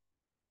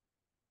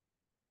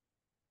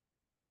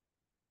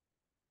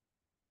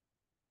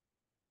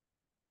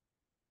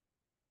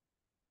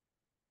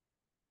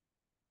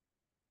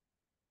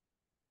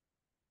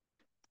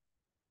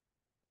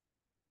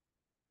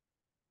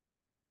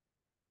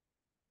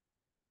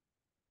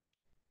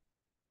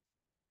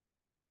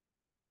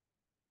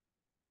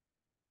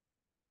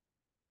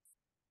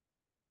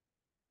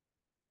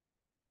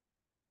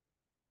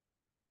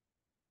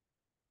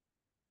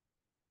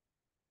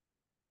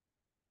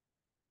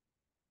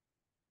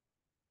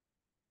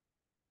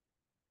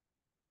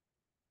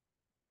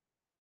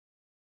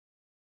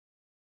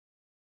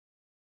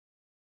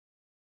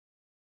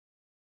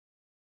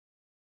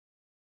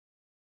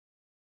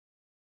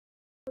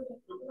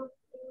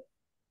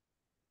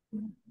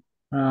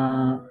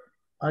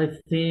 I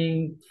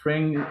think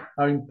friends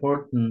are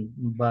important,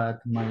 but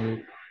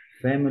my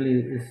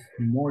family is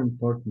more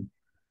important.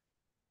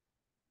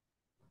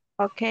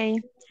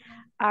 Okay.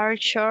 Are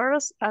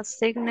chores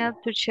assigned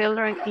to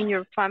children in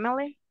your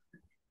family?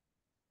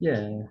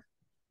 Yeah,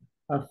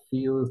 a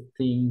few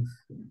things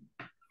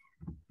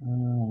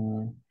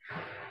when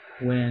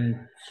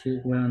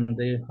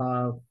they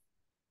have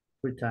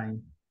free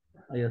time.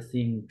 I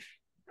assign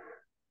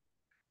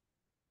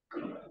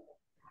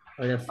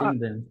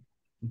them.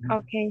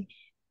 Okay.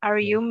 Are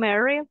you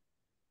married?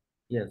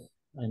 Yes,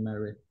 I'm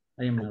married.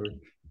 I am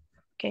married.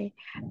 Okay.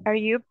 Are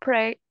you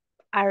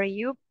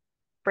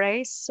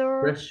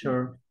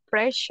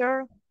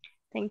pressure,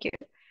 thank you,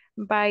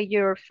 by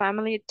your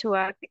family to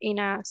act in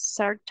a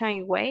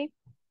certain way?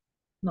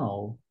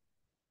 No,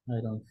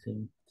 I don't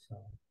think so.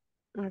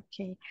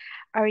 Okay.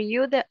 Are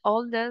you the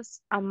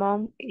oldest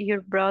among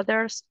your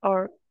brothers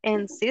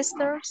and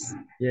sisters?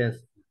 Yes,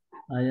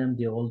 I am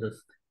the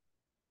oldest.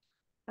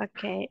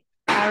 Okay.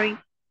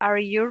 Are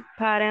your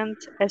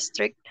parents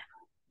strict?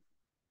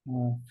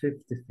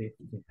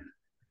 50-50.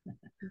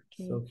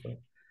 Okay. So.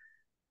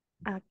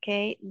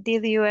 Okay.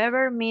 Did you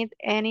ever meet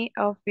any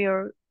of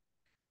your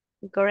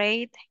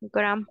great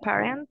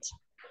grandparents?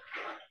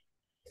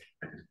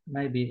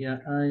 maybe, yeah,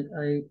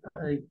 I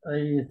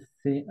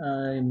think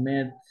I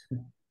met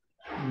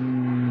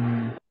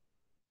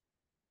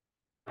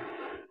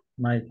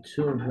my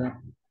two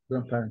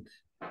grandparents.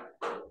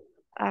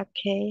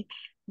 Okay.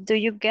 Do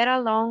you get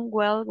along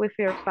well with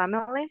your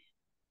family?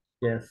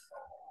 Yes,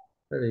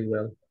 very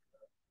well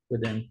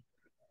with them.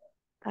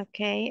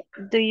 Okay.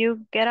 Do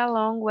you get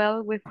along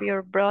well with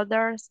your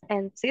brothers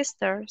and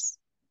sisters?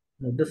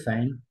 The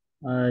same.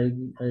 I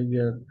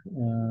get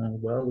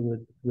well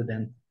with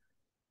them.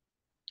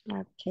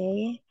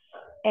 Okay.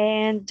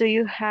 And do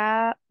you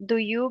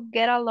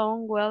get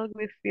along well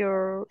with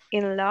your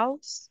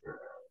in-laws?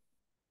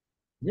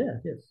 Yeah,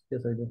 yes,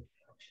 I do.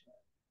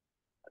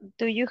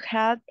 Do you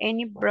have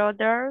any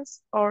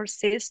brothers or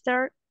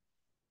sister?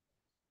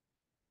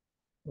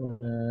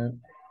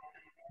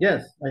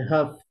 Yes, I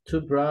have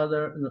two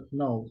brothers.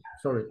 No,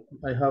 sorry,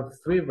 I have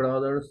three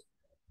brothers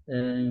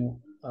and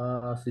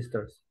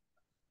sisters.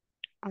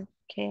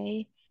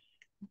 Okay.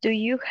 Do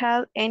you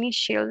have any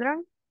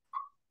children?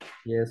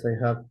 Yes, I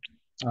have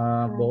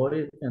a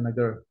boy and a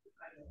girl.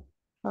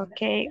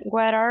 Okay.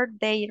 What are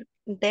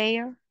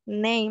their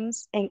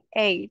names and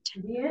age?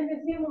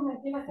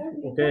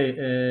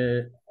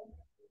 Okay,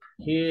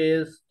 he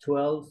is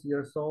 12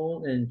 years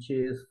old and she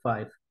is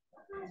 5.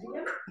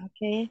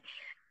 Okay.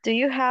 Do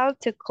you have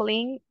to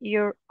clean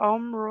your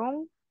own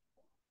room?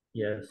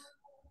 Yes,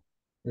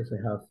 yes, I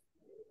have.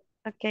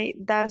 Okay.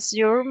 Does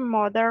your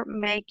mother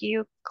make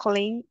you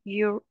clean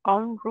your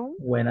own room?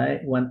 When I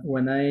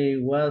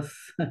was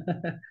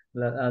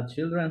a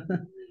children,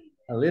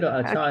 a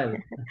Okay. child.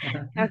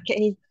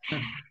 Okay.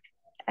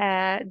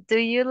 Do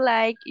you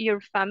like your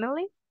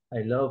family?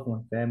 I love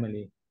my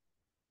family.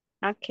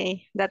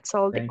 Okay, that's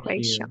all the Thank you.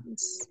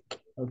 questions.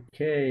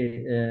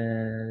 Okay,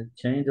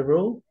 change the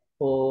rule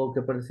o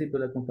que participe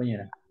la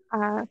compañera.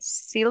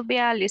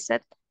 Sylvia,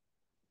 Lisette.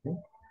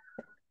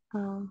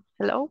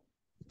 Hello.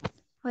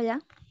 Hola.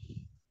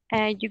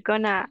 You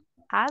gonna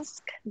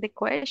ask the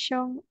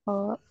question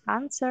or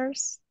answer?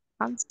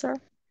 Ask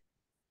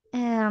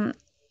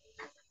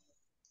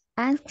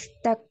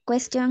the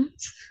question.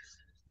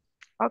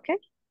 Okay.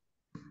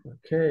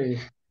 Okay.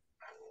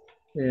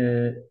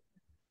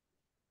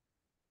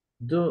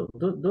 Do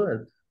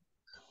it.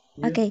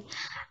 You? Okay.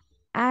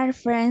 Are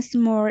friends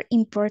more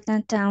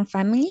important than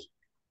family?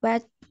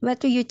 What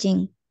do you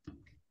think?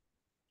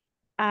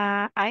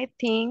 I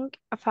think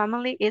a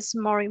family is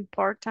more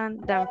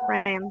important than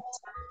friends.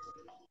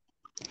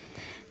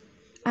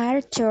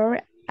 Are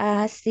chores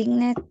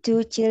assigned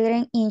to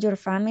children in your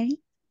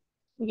family?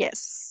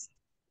 Yes.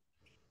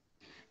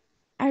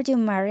 Are you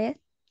married?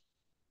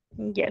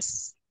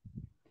 Yes.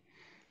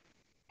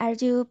 Are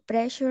you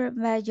pressured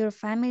by your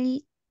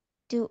family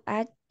to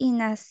act in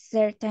a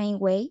certain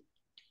way?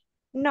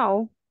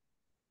 No.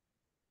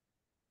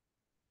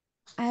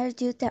 Are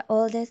you the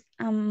oldest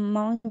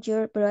among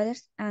your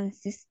brothers and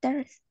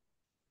sisters?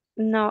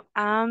 No,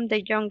 I'm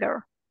the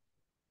younger.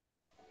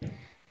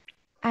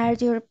 Are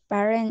your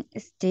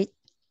parents strict?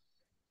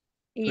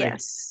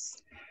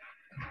 Yes.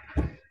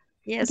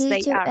 Yes, Did they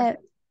you are.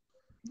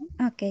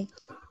 Okay.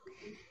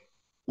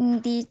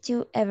 Did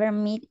you ever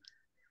meet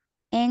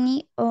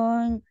any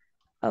of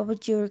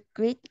your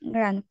great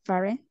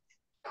grandparents?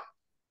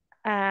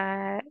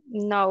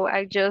 No,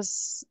 I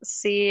just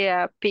see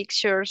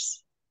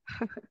pictures.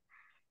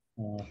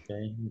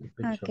 Okay, the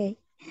picture. Okay.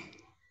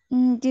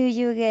 Do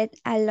you get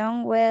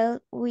along well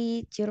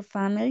with your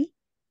family?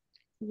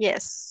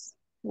 Yes,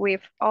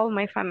 with all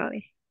my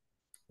family.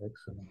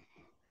 Excellent.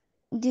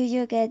 Do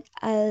you get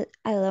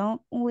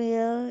along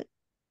well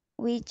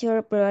with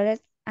your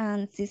brothers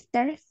and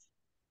sisters?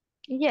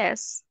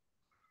 Yes,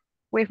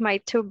 with my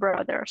two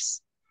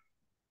brothers.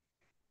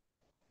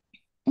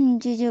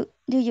 Do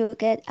you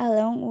get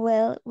along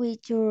well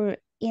with your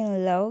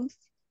in-laws?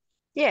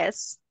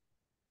 Yes.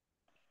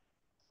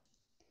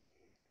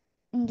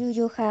 Do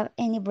you have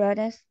any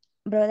brothers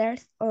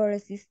or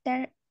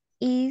sisters?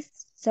 If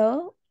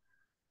so,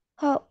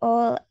 how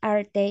old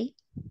are they?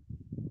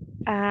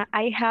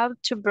 I have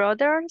two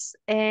brothers,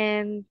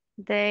 and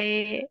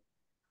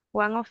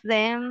one of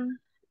them,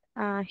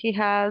 he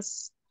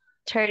has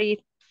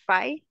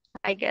 35,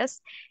 I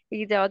guess.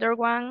 The other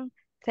one,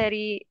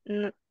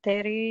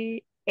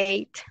 38,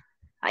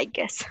 I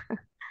guess.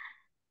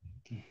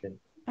 Okay.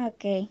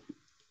 Okay.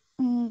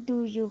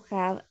 Do you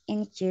have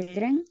any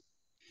children?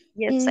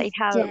 Yes, I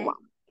have one.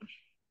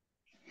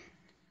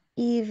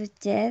 If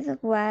yes,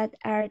 what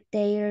are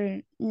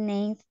their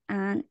names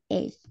and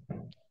age?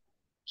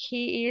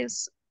 He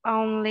is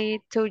only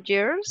 2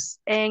 years,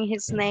 and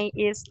his name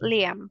is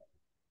Liam.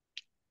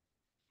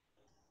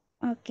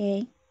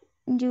 Okay.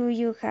 Do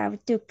you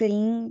have to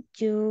clean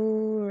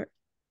your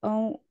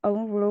own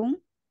room?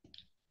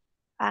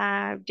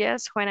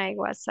 Just when I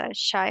was a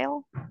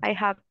child, I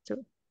have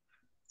to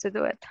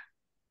do it.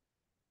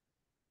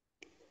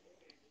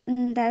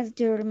 Does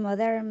your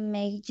mother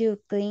make you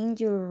clean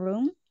your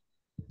room?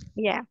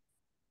 Yeah.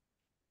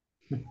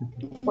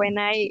 When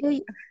I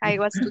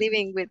was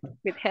living with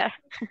her.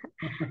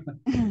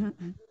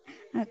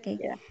 Okay.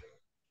 Yeah.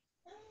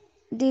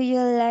 Do you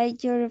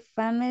like your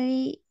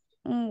family?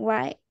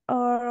 Why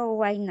or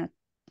why not?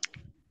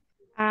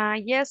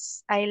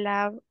 Yes, I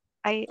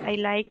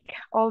like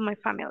all my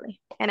family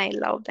and I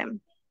love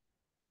them.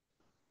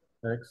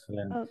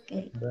 Excellent.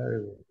 Okay,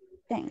 Very good.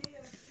 thanks.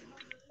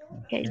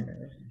 Okay.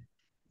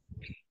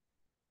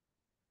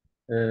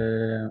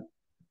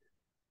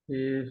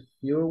 If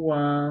you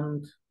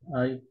want,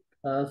 I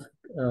ask,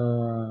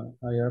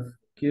 I ask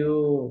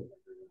you,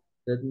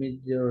 let me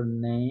your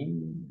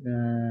name.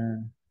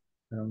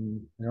 I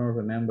don't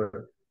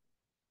remember.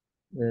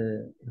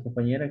 La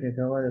compañera que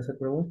acaba de hacer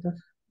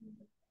preguntas,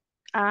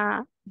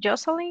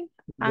 Jocelyn?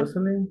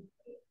 Jocelyn.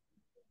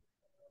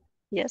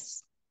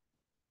 Yes.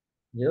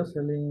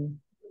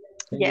 Jocelyn,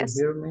 can you Yes.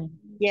 hear me?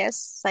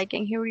 Yes, I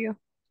can hear you.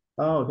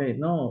 Oh, okay.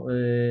 No,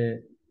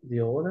 the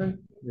other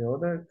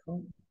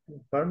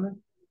partner,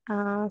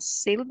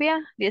 Sylvia,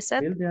 you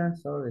said? Sylvia.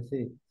 Sorry,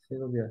 sí,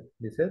 Sylvia.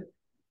 Lisette,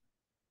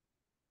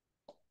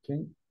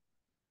 can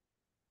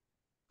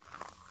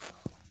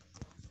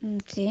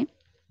Sí.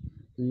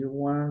 do you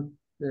want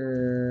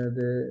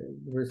the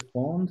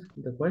respond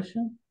the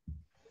question?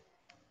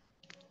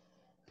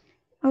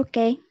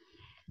 Okay.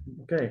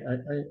 Okay,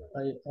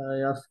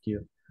 I ask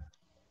you.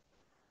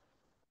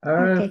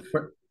 Are Okay.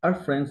 are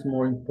friends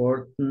more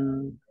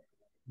important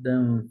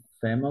than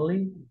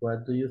family?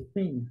 What do you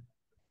think?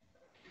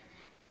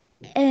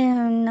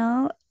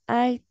 No,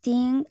 I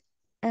think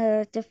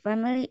the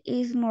family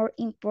is more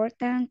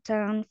important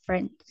than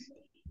friends.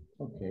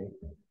 Okay.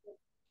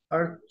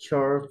 Are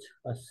church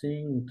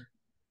assigned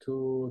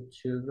to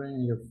children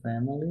in your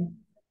family?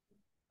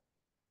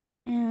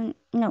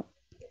 No,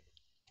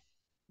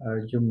 Are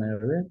you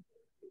married?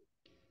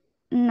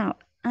 no,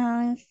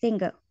 I'm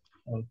single.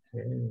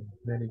 Okay,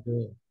 very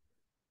good.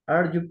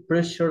 Are you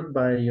pressured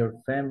by your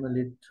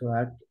family to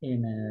act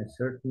in a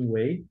certain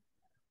way?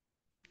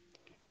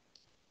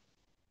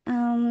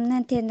 No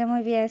entiendo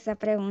muy bien esa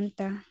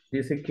pregunta.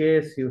 Dice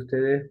que si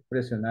usted es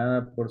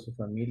presionada por su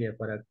familia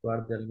para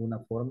actuar de alguna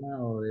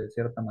forma o de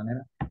cierta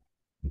manera.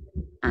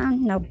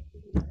 No.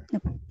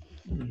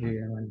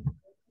 Bien, bueno.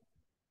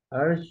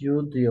 Are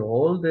you the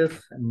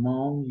oldest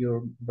among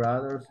your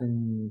brothers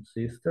and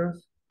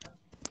sisters?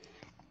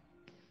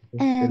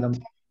 ¿Es usted la,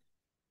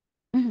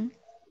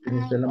 ¿es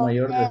usted la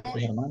mayor de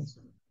sus hermanos?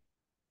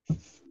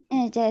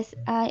 Yes,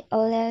 I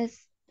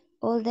oldest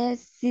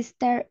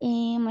sister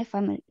in my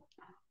family.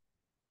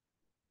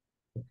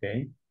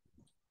 Okay.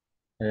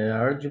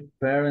 Are your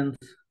parents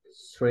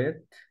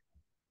strict?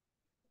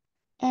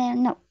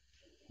 No.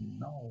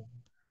 No.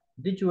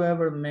 Did you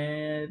ever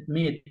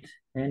meet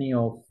any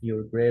of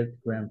your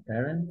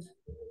great-grandparents?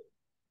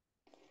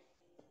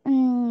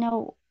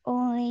 No,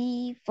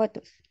 only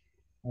photos.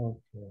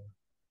 Okay.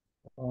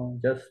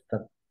 Just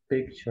the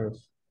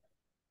pictures.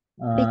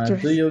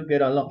 Pictures. Do you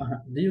get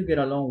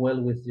along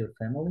well with your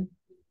family?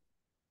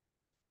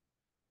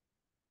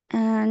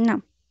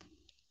 No.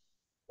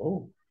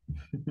 Oh.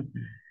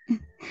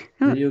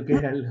 Do you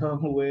get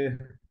along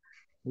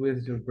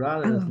with your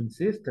brothers and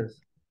sisters?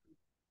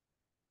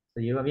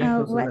 ¿Se lleva bien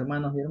con sus What?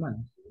 hermanos y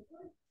hermanas?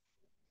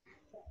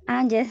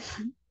 Yes.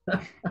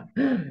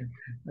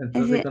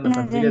 Entonces con la No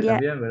familia entendía.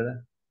 también,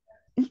 ¿verdad?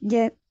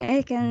 Yes,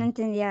 es que no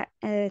entendía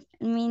el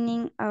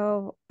meaning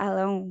of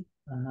alone.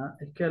 Ajá,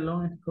 es que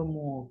alone es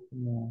como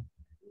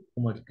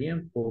el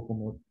tiempo,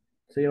 como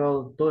se ha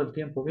llevado todo el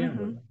tiempo bien,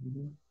 ¿verdad?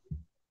 Ujú.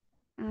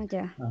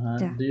 Ya, Ajá.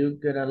 ya. Do you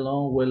get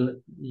along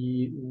well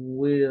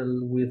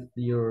with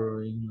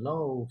your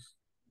in-laws,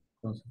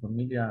 con su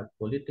familia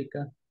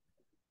política?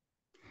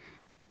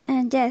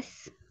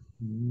 Yes.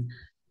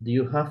 Do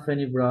you have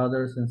any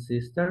brothers and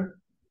sisters?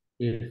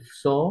 If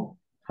so,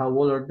 how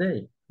old are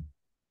they?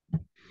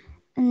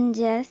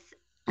 Yes.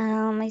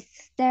 My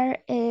sister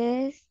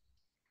is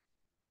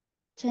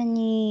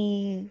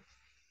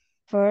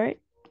 24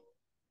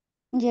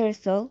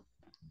 years old.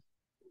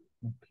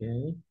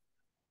 Okay.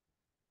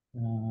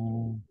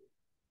 Do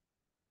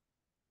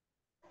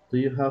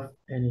you have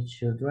any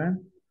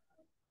children?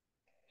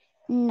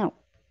 No.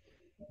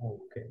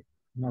 Okay.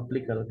 No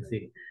aplica lo que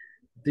sigue.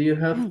 Do you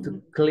have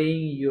to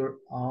clean your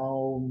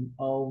own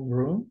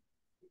room?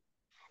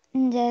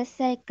 Yes,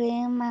 I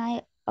clean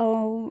my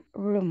own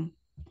room.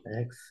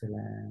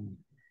 Excellent.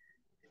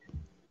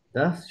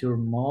 Does your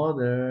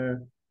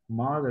mother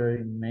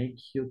make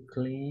you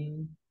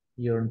clean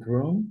your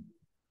room?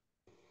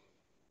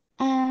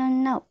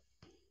 No.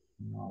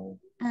 No.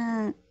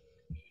 Uh,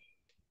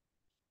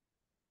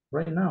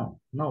 Right now?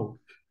 No.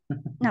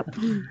 no.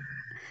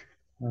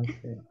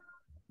 Okay.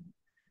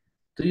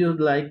 Do you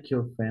like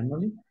your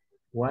family?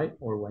 Why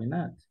or why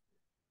not?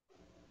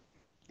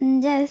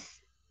 Yes.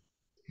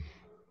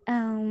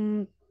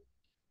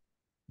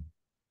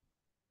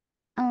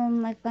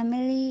 My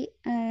family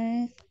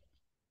is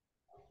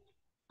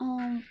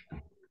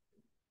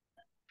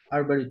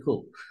Are very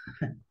cool.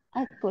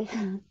 cool.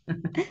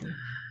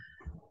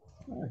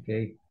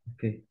 Okay,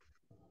 okay.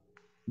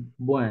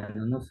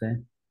 Bueno, no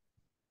sé.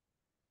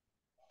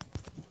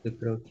 Yo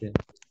creo que,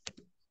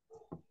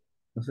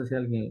 no sé si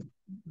alguien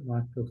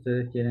más que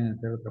ustedes quieren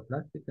hacer otra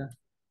práctica.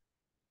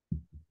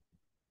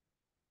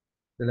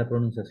 de la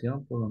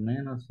pronunciación, por lo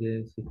menos, si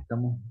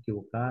estamos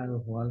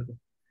equivocados o algo.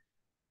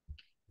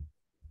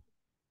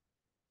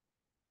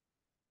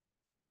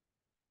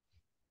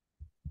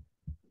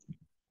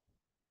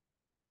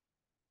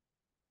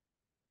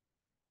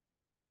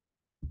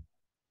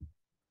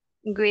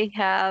 We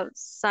have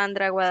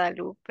Sandra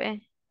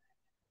Guadalupe.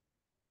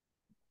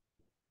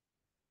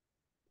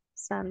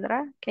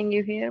 Sandra, can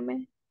you hear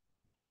me?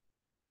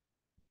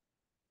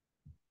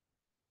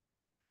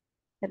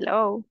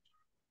 Hello.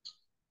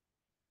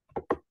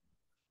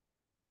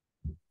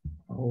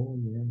 Oh,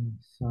 yeah,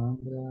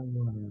 Sandra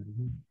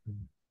Guadalupe.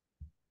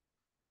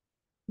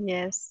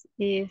 Yes,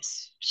 if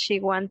she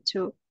want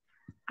to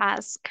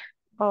ask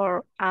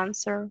or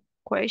answer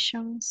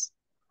questions.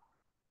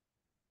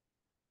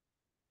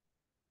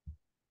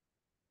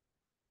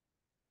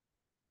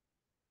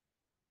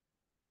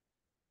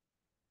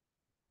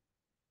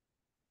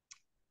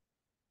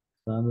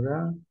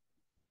 Sandra,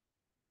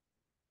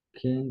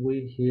 can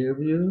we hear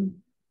you?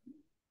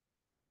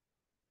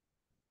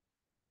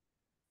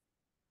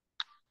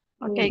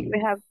 Okay, we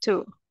have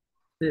two.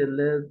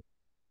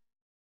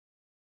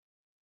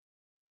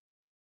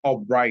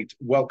 All right,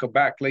 welcome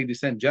back,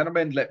 ladies and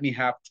gentlemen. Let me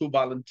have two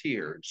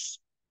volunteers.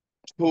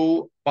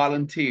 Two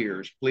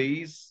volunteers,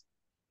 please.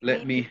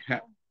 Let me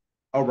have,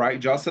 all right,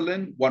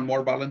 Jocelyn, one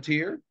more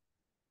volunteer.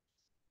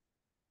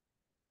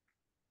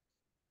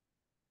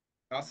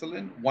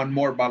 Jocelyn, one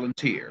more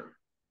volunteer.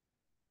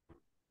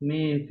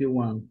 Me, if you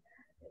want.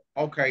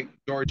 Okay,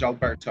 George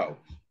Alberto.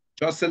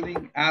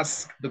 Jocelyn,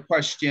 ask the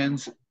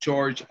questions.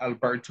 George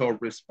Alberto,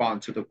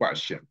 respond to the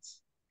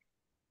questions.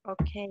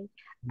 Okay.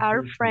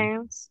 Are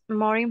friends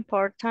more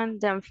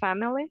important than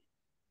family?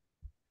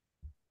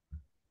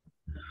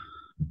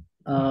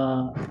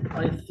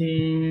 I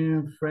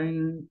think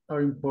friends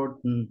are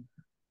important,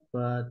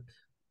 but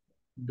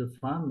the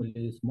family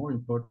is more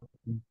important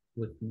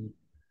with me.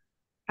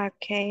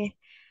 Okay.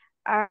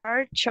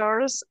 Are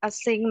chores a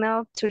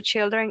signal to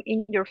children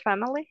in your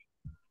family?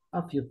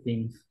 A few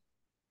things.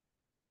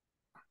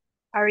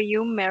 Are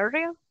you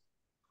married?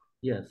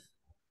 Yes.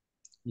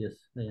 Yes,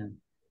 I am.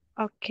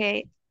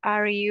 Okay.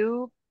 Are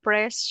you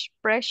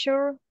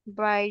pressured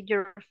by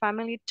your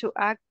family to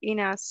act in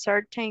a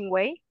certain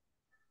way?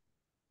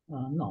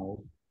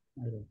 No,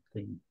 I don't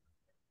think.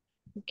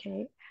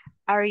 Okay.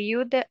 Are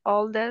you the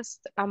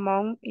oldest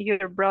among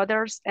your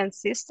brothers and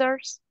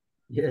sisters?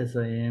 Yes,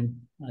 I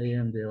am. I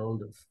am the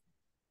oldest.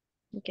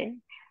 Okay.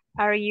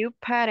 Are you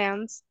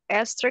parents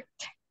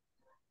strict?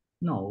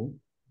 No.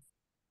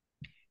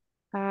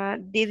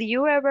 Did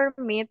you ever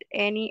meet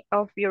any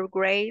of your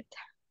great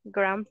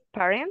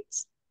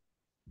grandparents?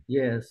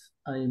 Yes,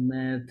 I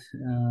met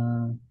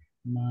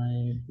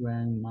my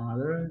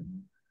grandmother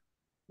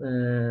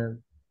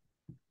and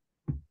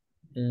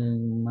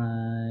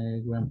my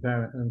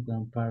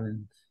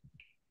grandparents.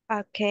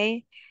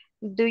 Okay.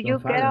 Do you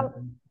get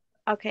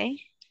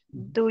okay?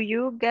 Do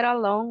you get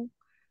along?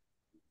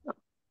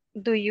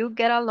 Do you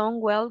get along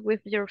well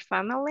with your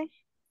family?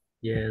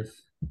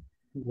 Yes,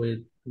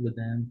 with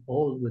them,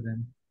 all with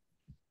them.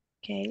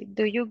 Okay.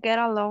 Do you get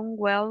along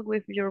well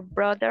with your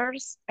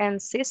brothers and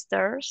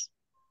sisters?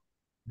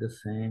 The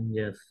same,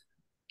 yes.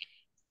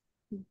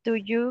 Do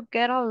you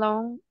get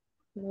along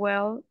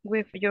well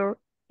with your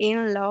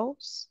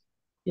in-laws?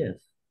 Yes,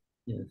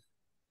 yes,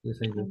 yes,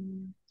 I do.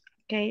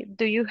 Okay.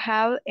 Do you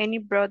have any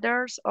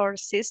brothers or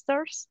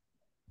sisters?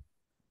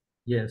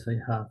 Yes, I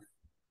have.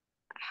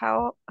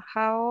 How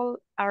old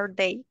are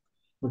they?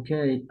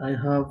 Okay, I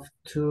have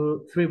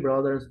three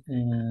brothers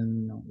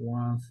and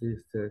one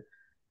sister.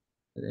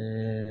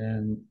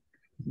 And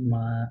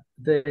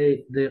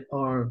they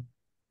are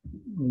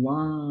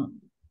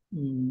one.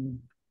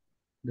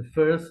 The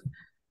first,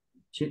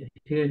 he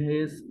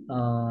is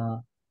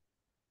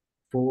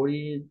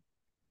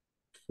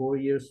 44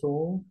 years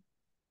old.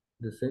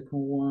 The second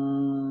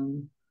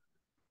one,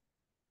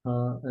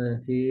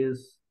 he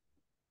is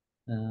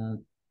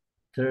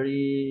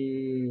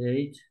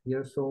 38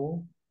 years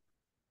old.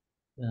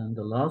 And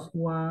the last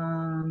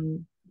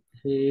one,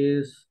 he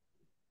is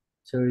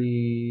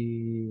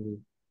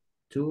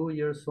 32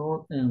 years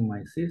old. And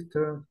my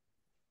sister,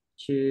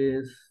 she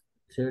is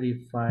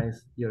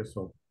 35 years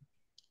old.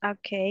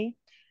 Okay.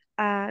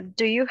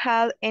 Do you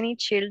have any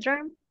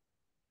children?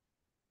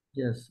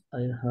 Yes,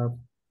 I have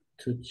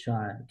two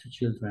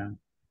children.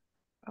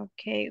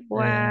 Okay.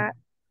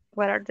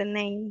 What are the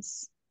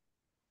names?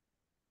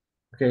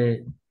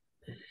 Okay,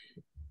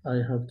 I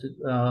have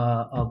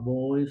a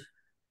boy.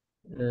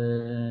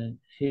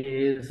 He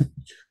is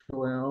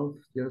 12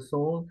 years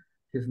old.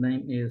 His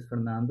name is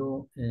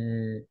Fernando.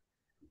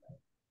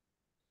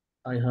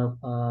 I have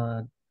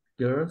a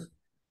girl.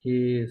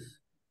 He is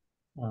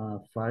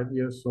 5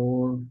 years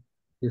old.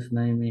 His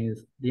name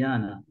is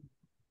Diana.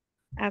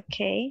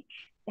 Okay.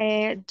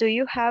 Do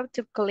you have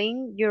to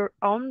clean your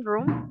own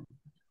room?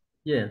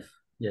 Yes,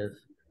 yes.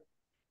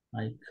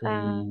 I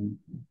clean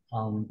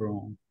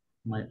room.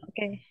 My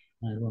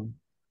room.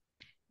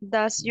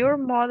 Does your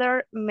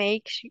mother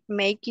make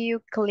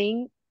you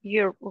clean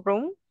your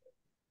room?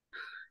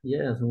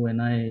 Yes, when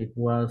I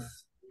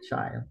was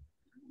child.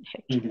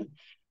 Okay.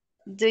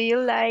 Do you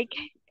like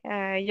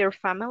your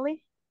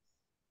family?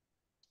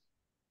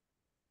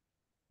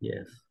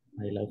 Yes,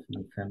 I love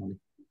my family.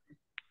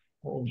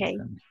 All my Okay.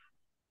 family.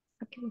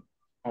 Okay.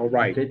 All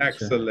right, Okay, teacher.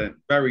 excellent.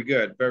 Very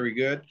good, very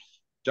good.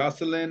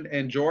 Jocelyn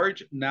and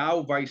George,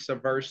 now vice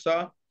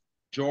versa.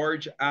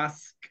 George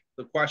ask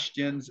the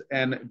questions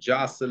and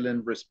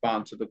Jocelyn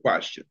respond to the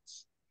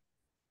questions.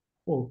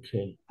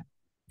 Okay,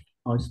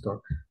 I'll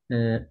start.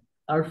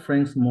 Are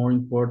friends more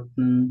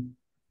important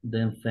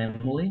than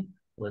family?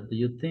 What do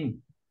you think?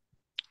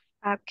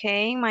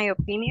 Okay, in my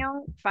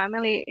opinion,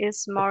 family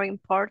is more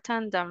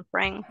important than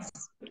friends.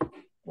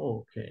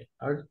 Okay,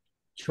 are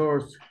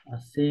chores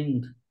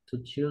assigned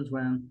to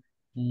children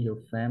in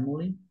your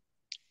family?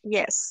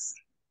 Yes,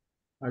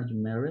 Are you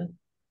married?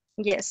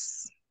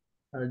 yes.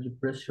 Are you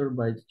pressured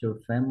by your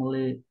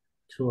family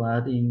to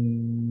act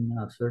in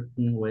a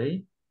certain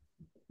way?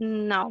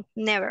 No,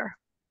 never.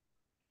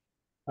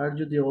 Are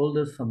you the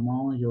oldest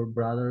among your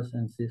brothers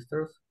and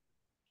sisters?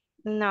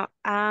 No,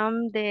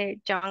 I'm the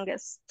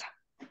youngest.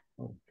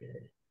 Okay.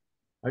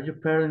 Are your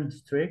parents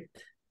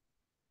strict?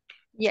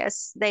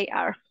 Yes, they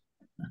are.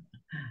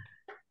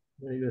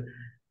 Very good.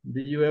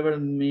 Did you ever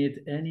meet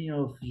any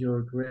of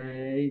your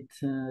great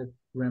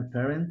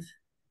grandparents?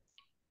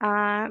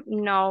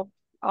 No,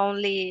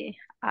 only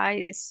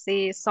I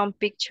see some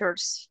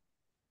pictures.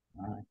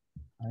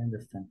 I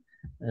understand.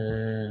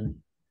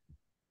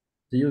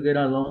 Do you get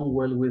along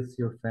well with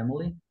your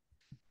family?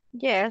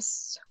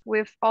 Yes,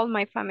 with all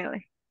my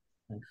family.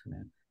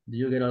 Excellent. Do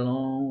you get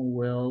along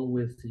well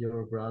with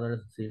your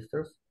brothers and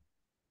sisters?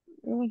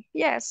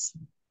 Yes,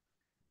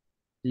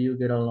 Do you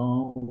get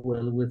along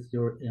well with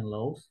your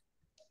in-laws?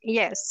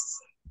 yes.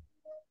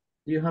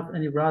 Do you have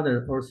any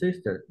brother or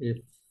sister? If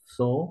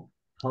so,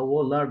 how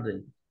old are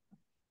they?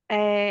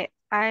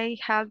 I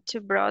have two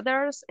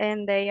brothers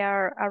and they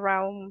are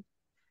around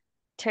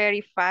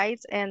 35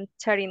 and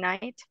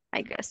 39,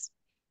 I guess.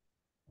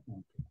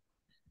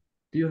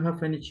 Do you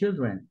have any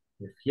children?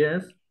 If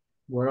yes,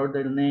 what are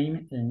their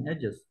name and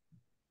ages?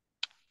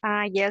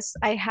 Yes,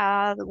 I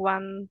had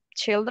one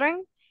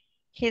children.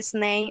 His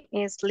name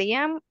is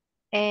Liam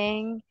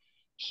and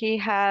he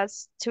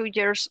has 2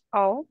 years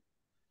old.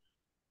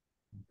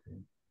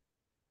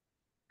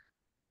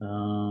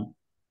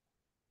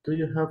 Do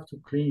you have to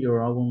clean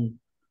your own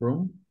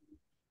room?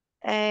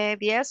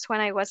 Yes, when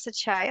I was a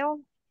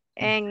child,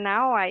 and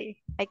now I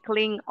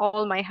clean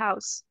all my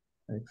house.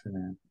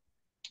 Excellent.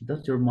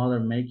 Does your mother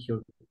make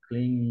you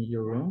clean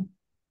your room?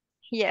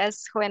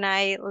 Yes, when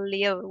I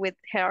live with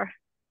her.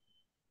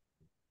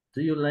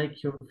 Do you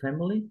like your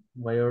family?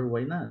 Why or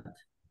why not?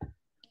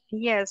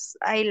 Yes,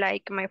 I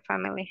like my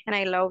family and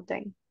I love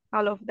them,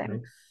 all of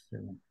them.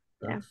 Excellent.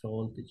 That's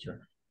all,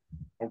 teacher.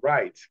 All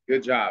right,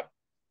 good job.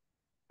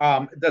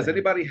 Does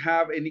anybody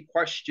have any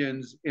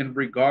questions in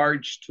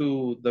regards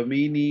to the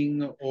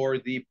meaning or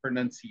the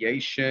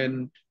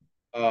pronunciation,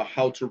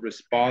 how to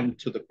respond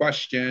to the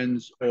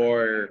questions,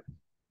 or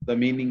the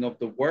meaning of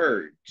the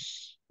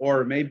words,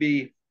 or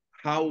maybe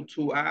how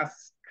to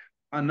ask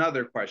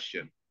another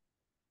question?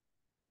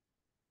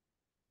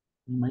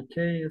 In my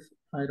case,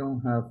 I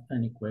don't have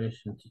any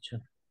question, teacher.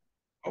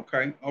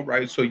 Okay, all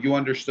right. So you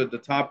understood the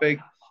topic.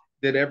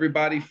 Did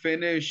everybody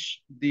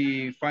finish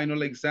the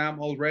final exam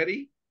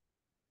already?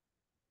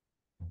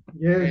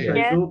 Yes,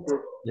 I do.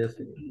 Yes.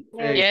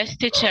 Hey, Yes,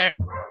 teacher.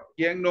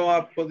 ¿quién no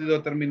ha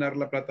podido terminar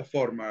la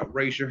plataforma?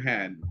 Raise your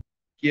hand.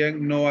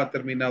 ¿Quién no ha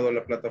terminado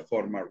la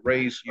plataforma?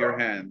 Raise your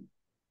hand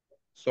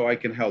so I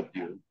can help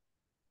you.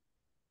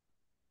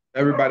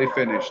 Everybody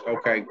finished.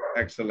 Okay,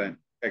 excellent,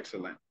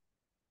 excellent.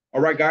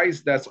 All right,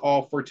 guys, that's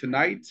all for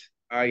tonight.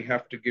 I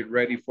have to get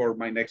ready for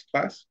my next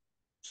class.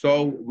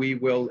 So we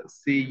will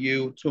see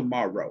you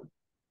tomorrow.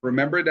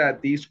 Remember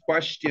that these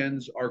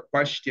questions are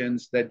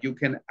questions that you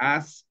can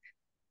ask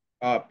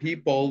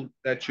people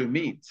that you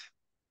meet,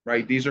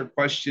 right? These are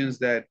questions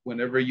that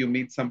whenever you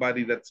meet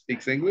somebody that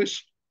speaks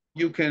English,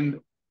 you can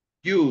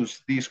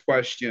use these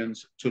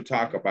questions to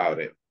talk about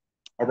it.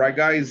 All right,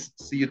 guys,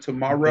 see you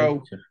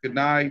tomorrow. Good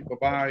night.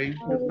 Bye-bye.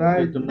 Good night.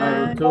 See you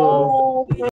tomorrow too.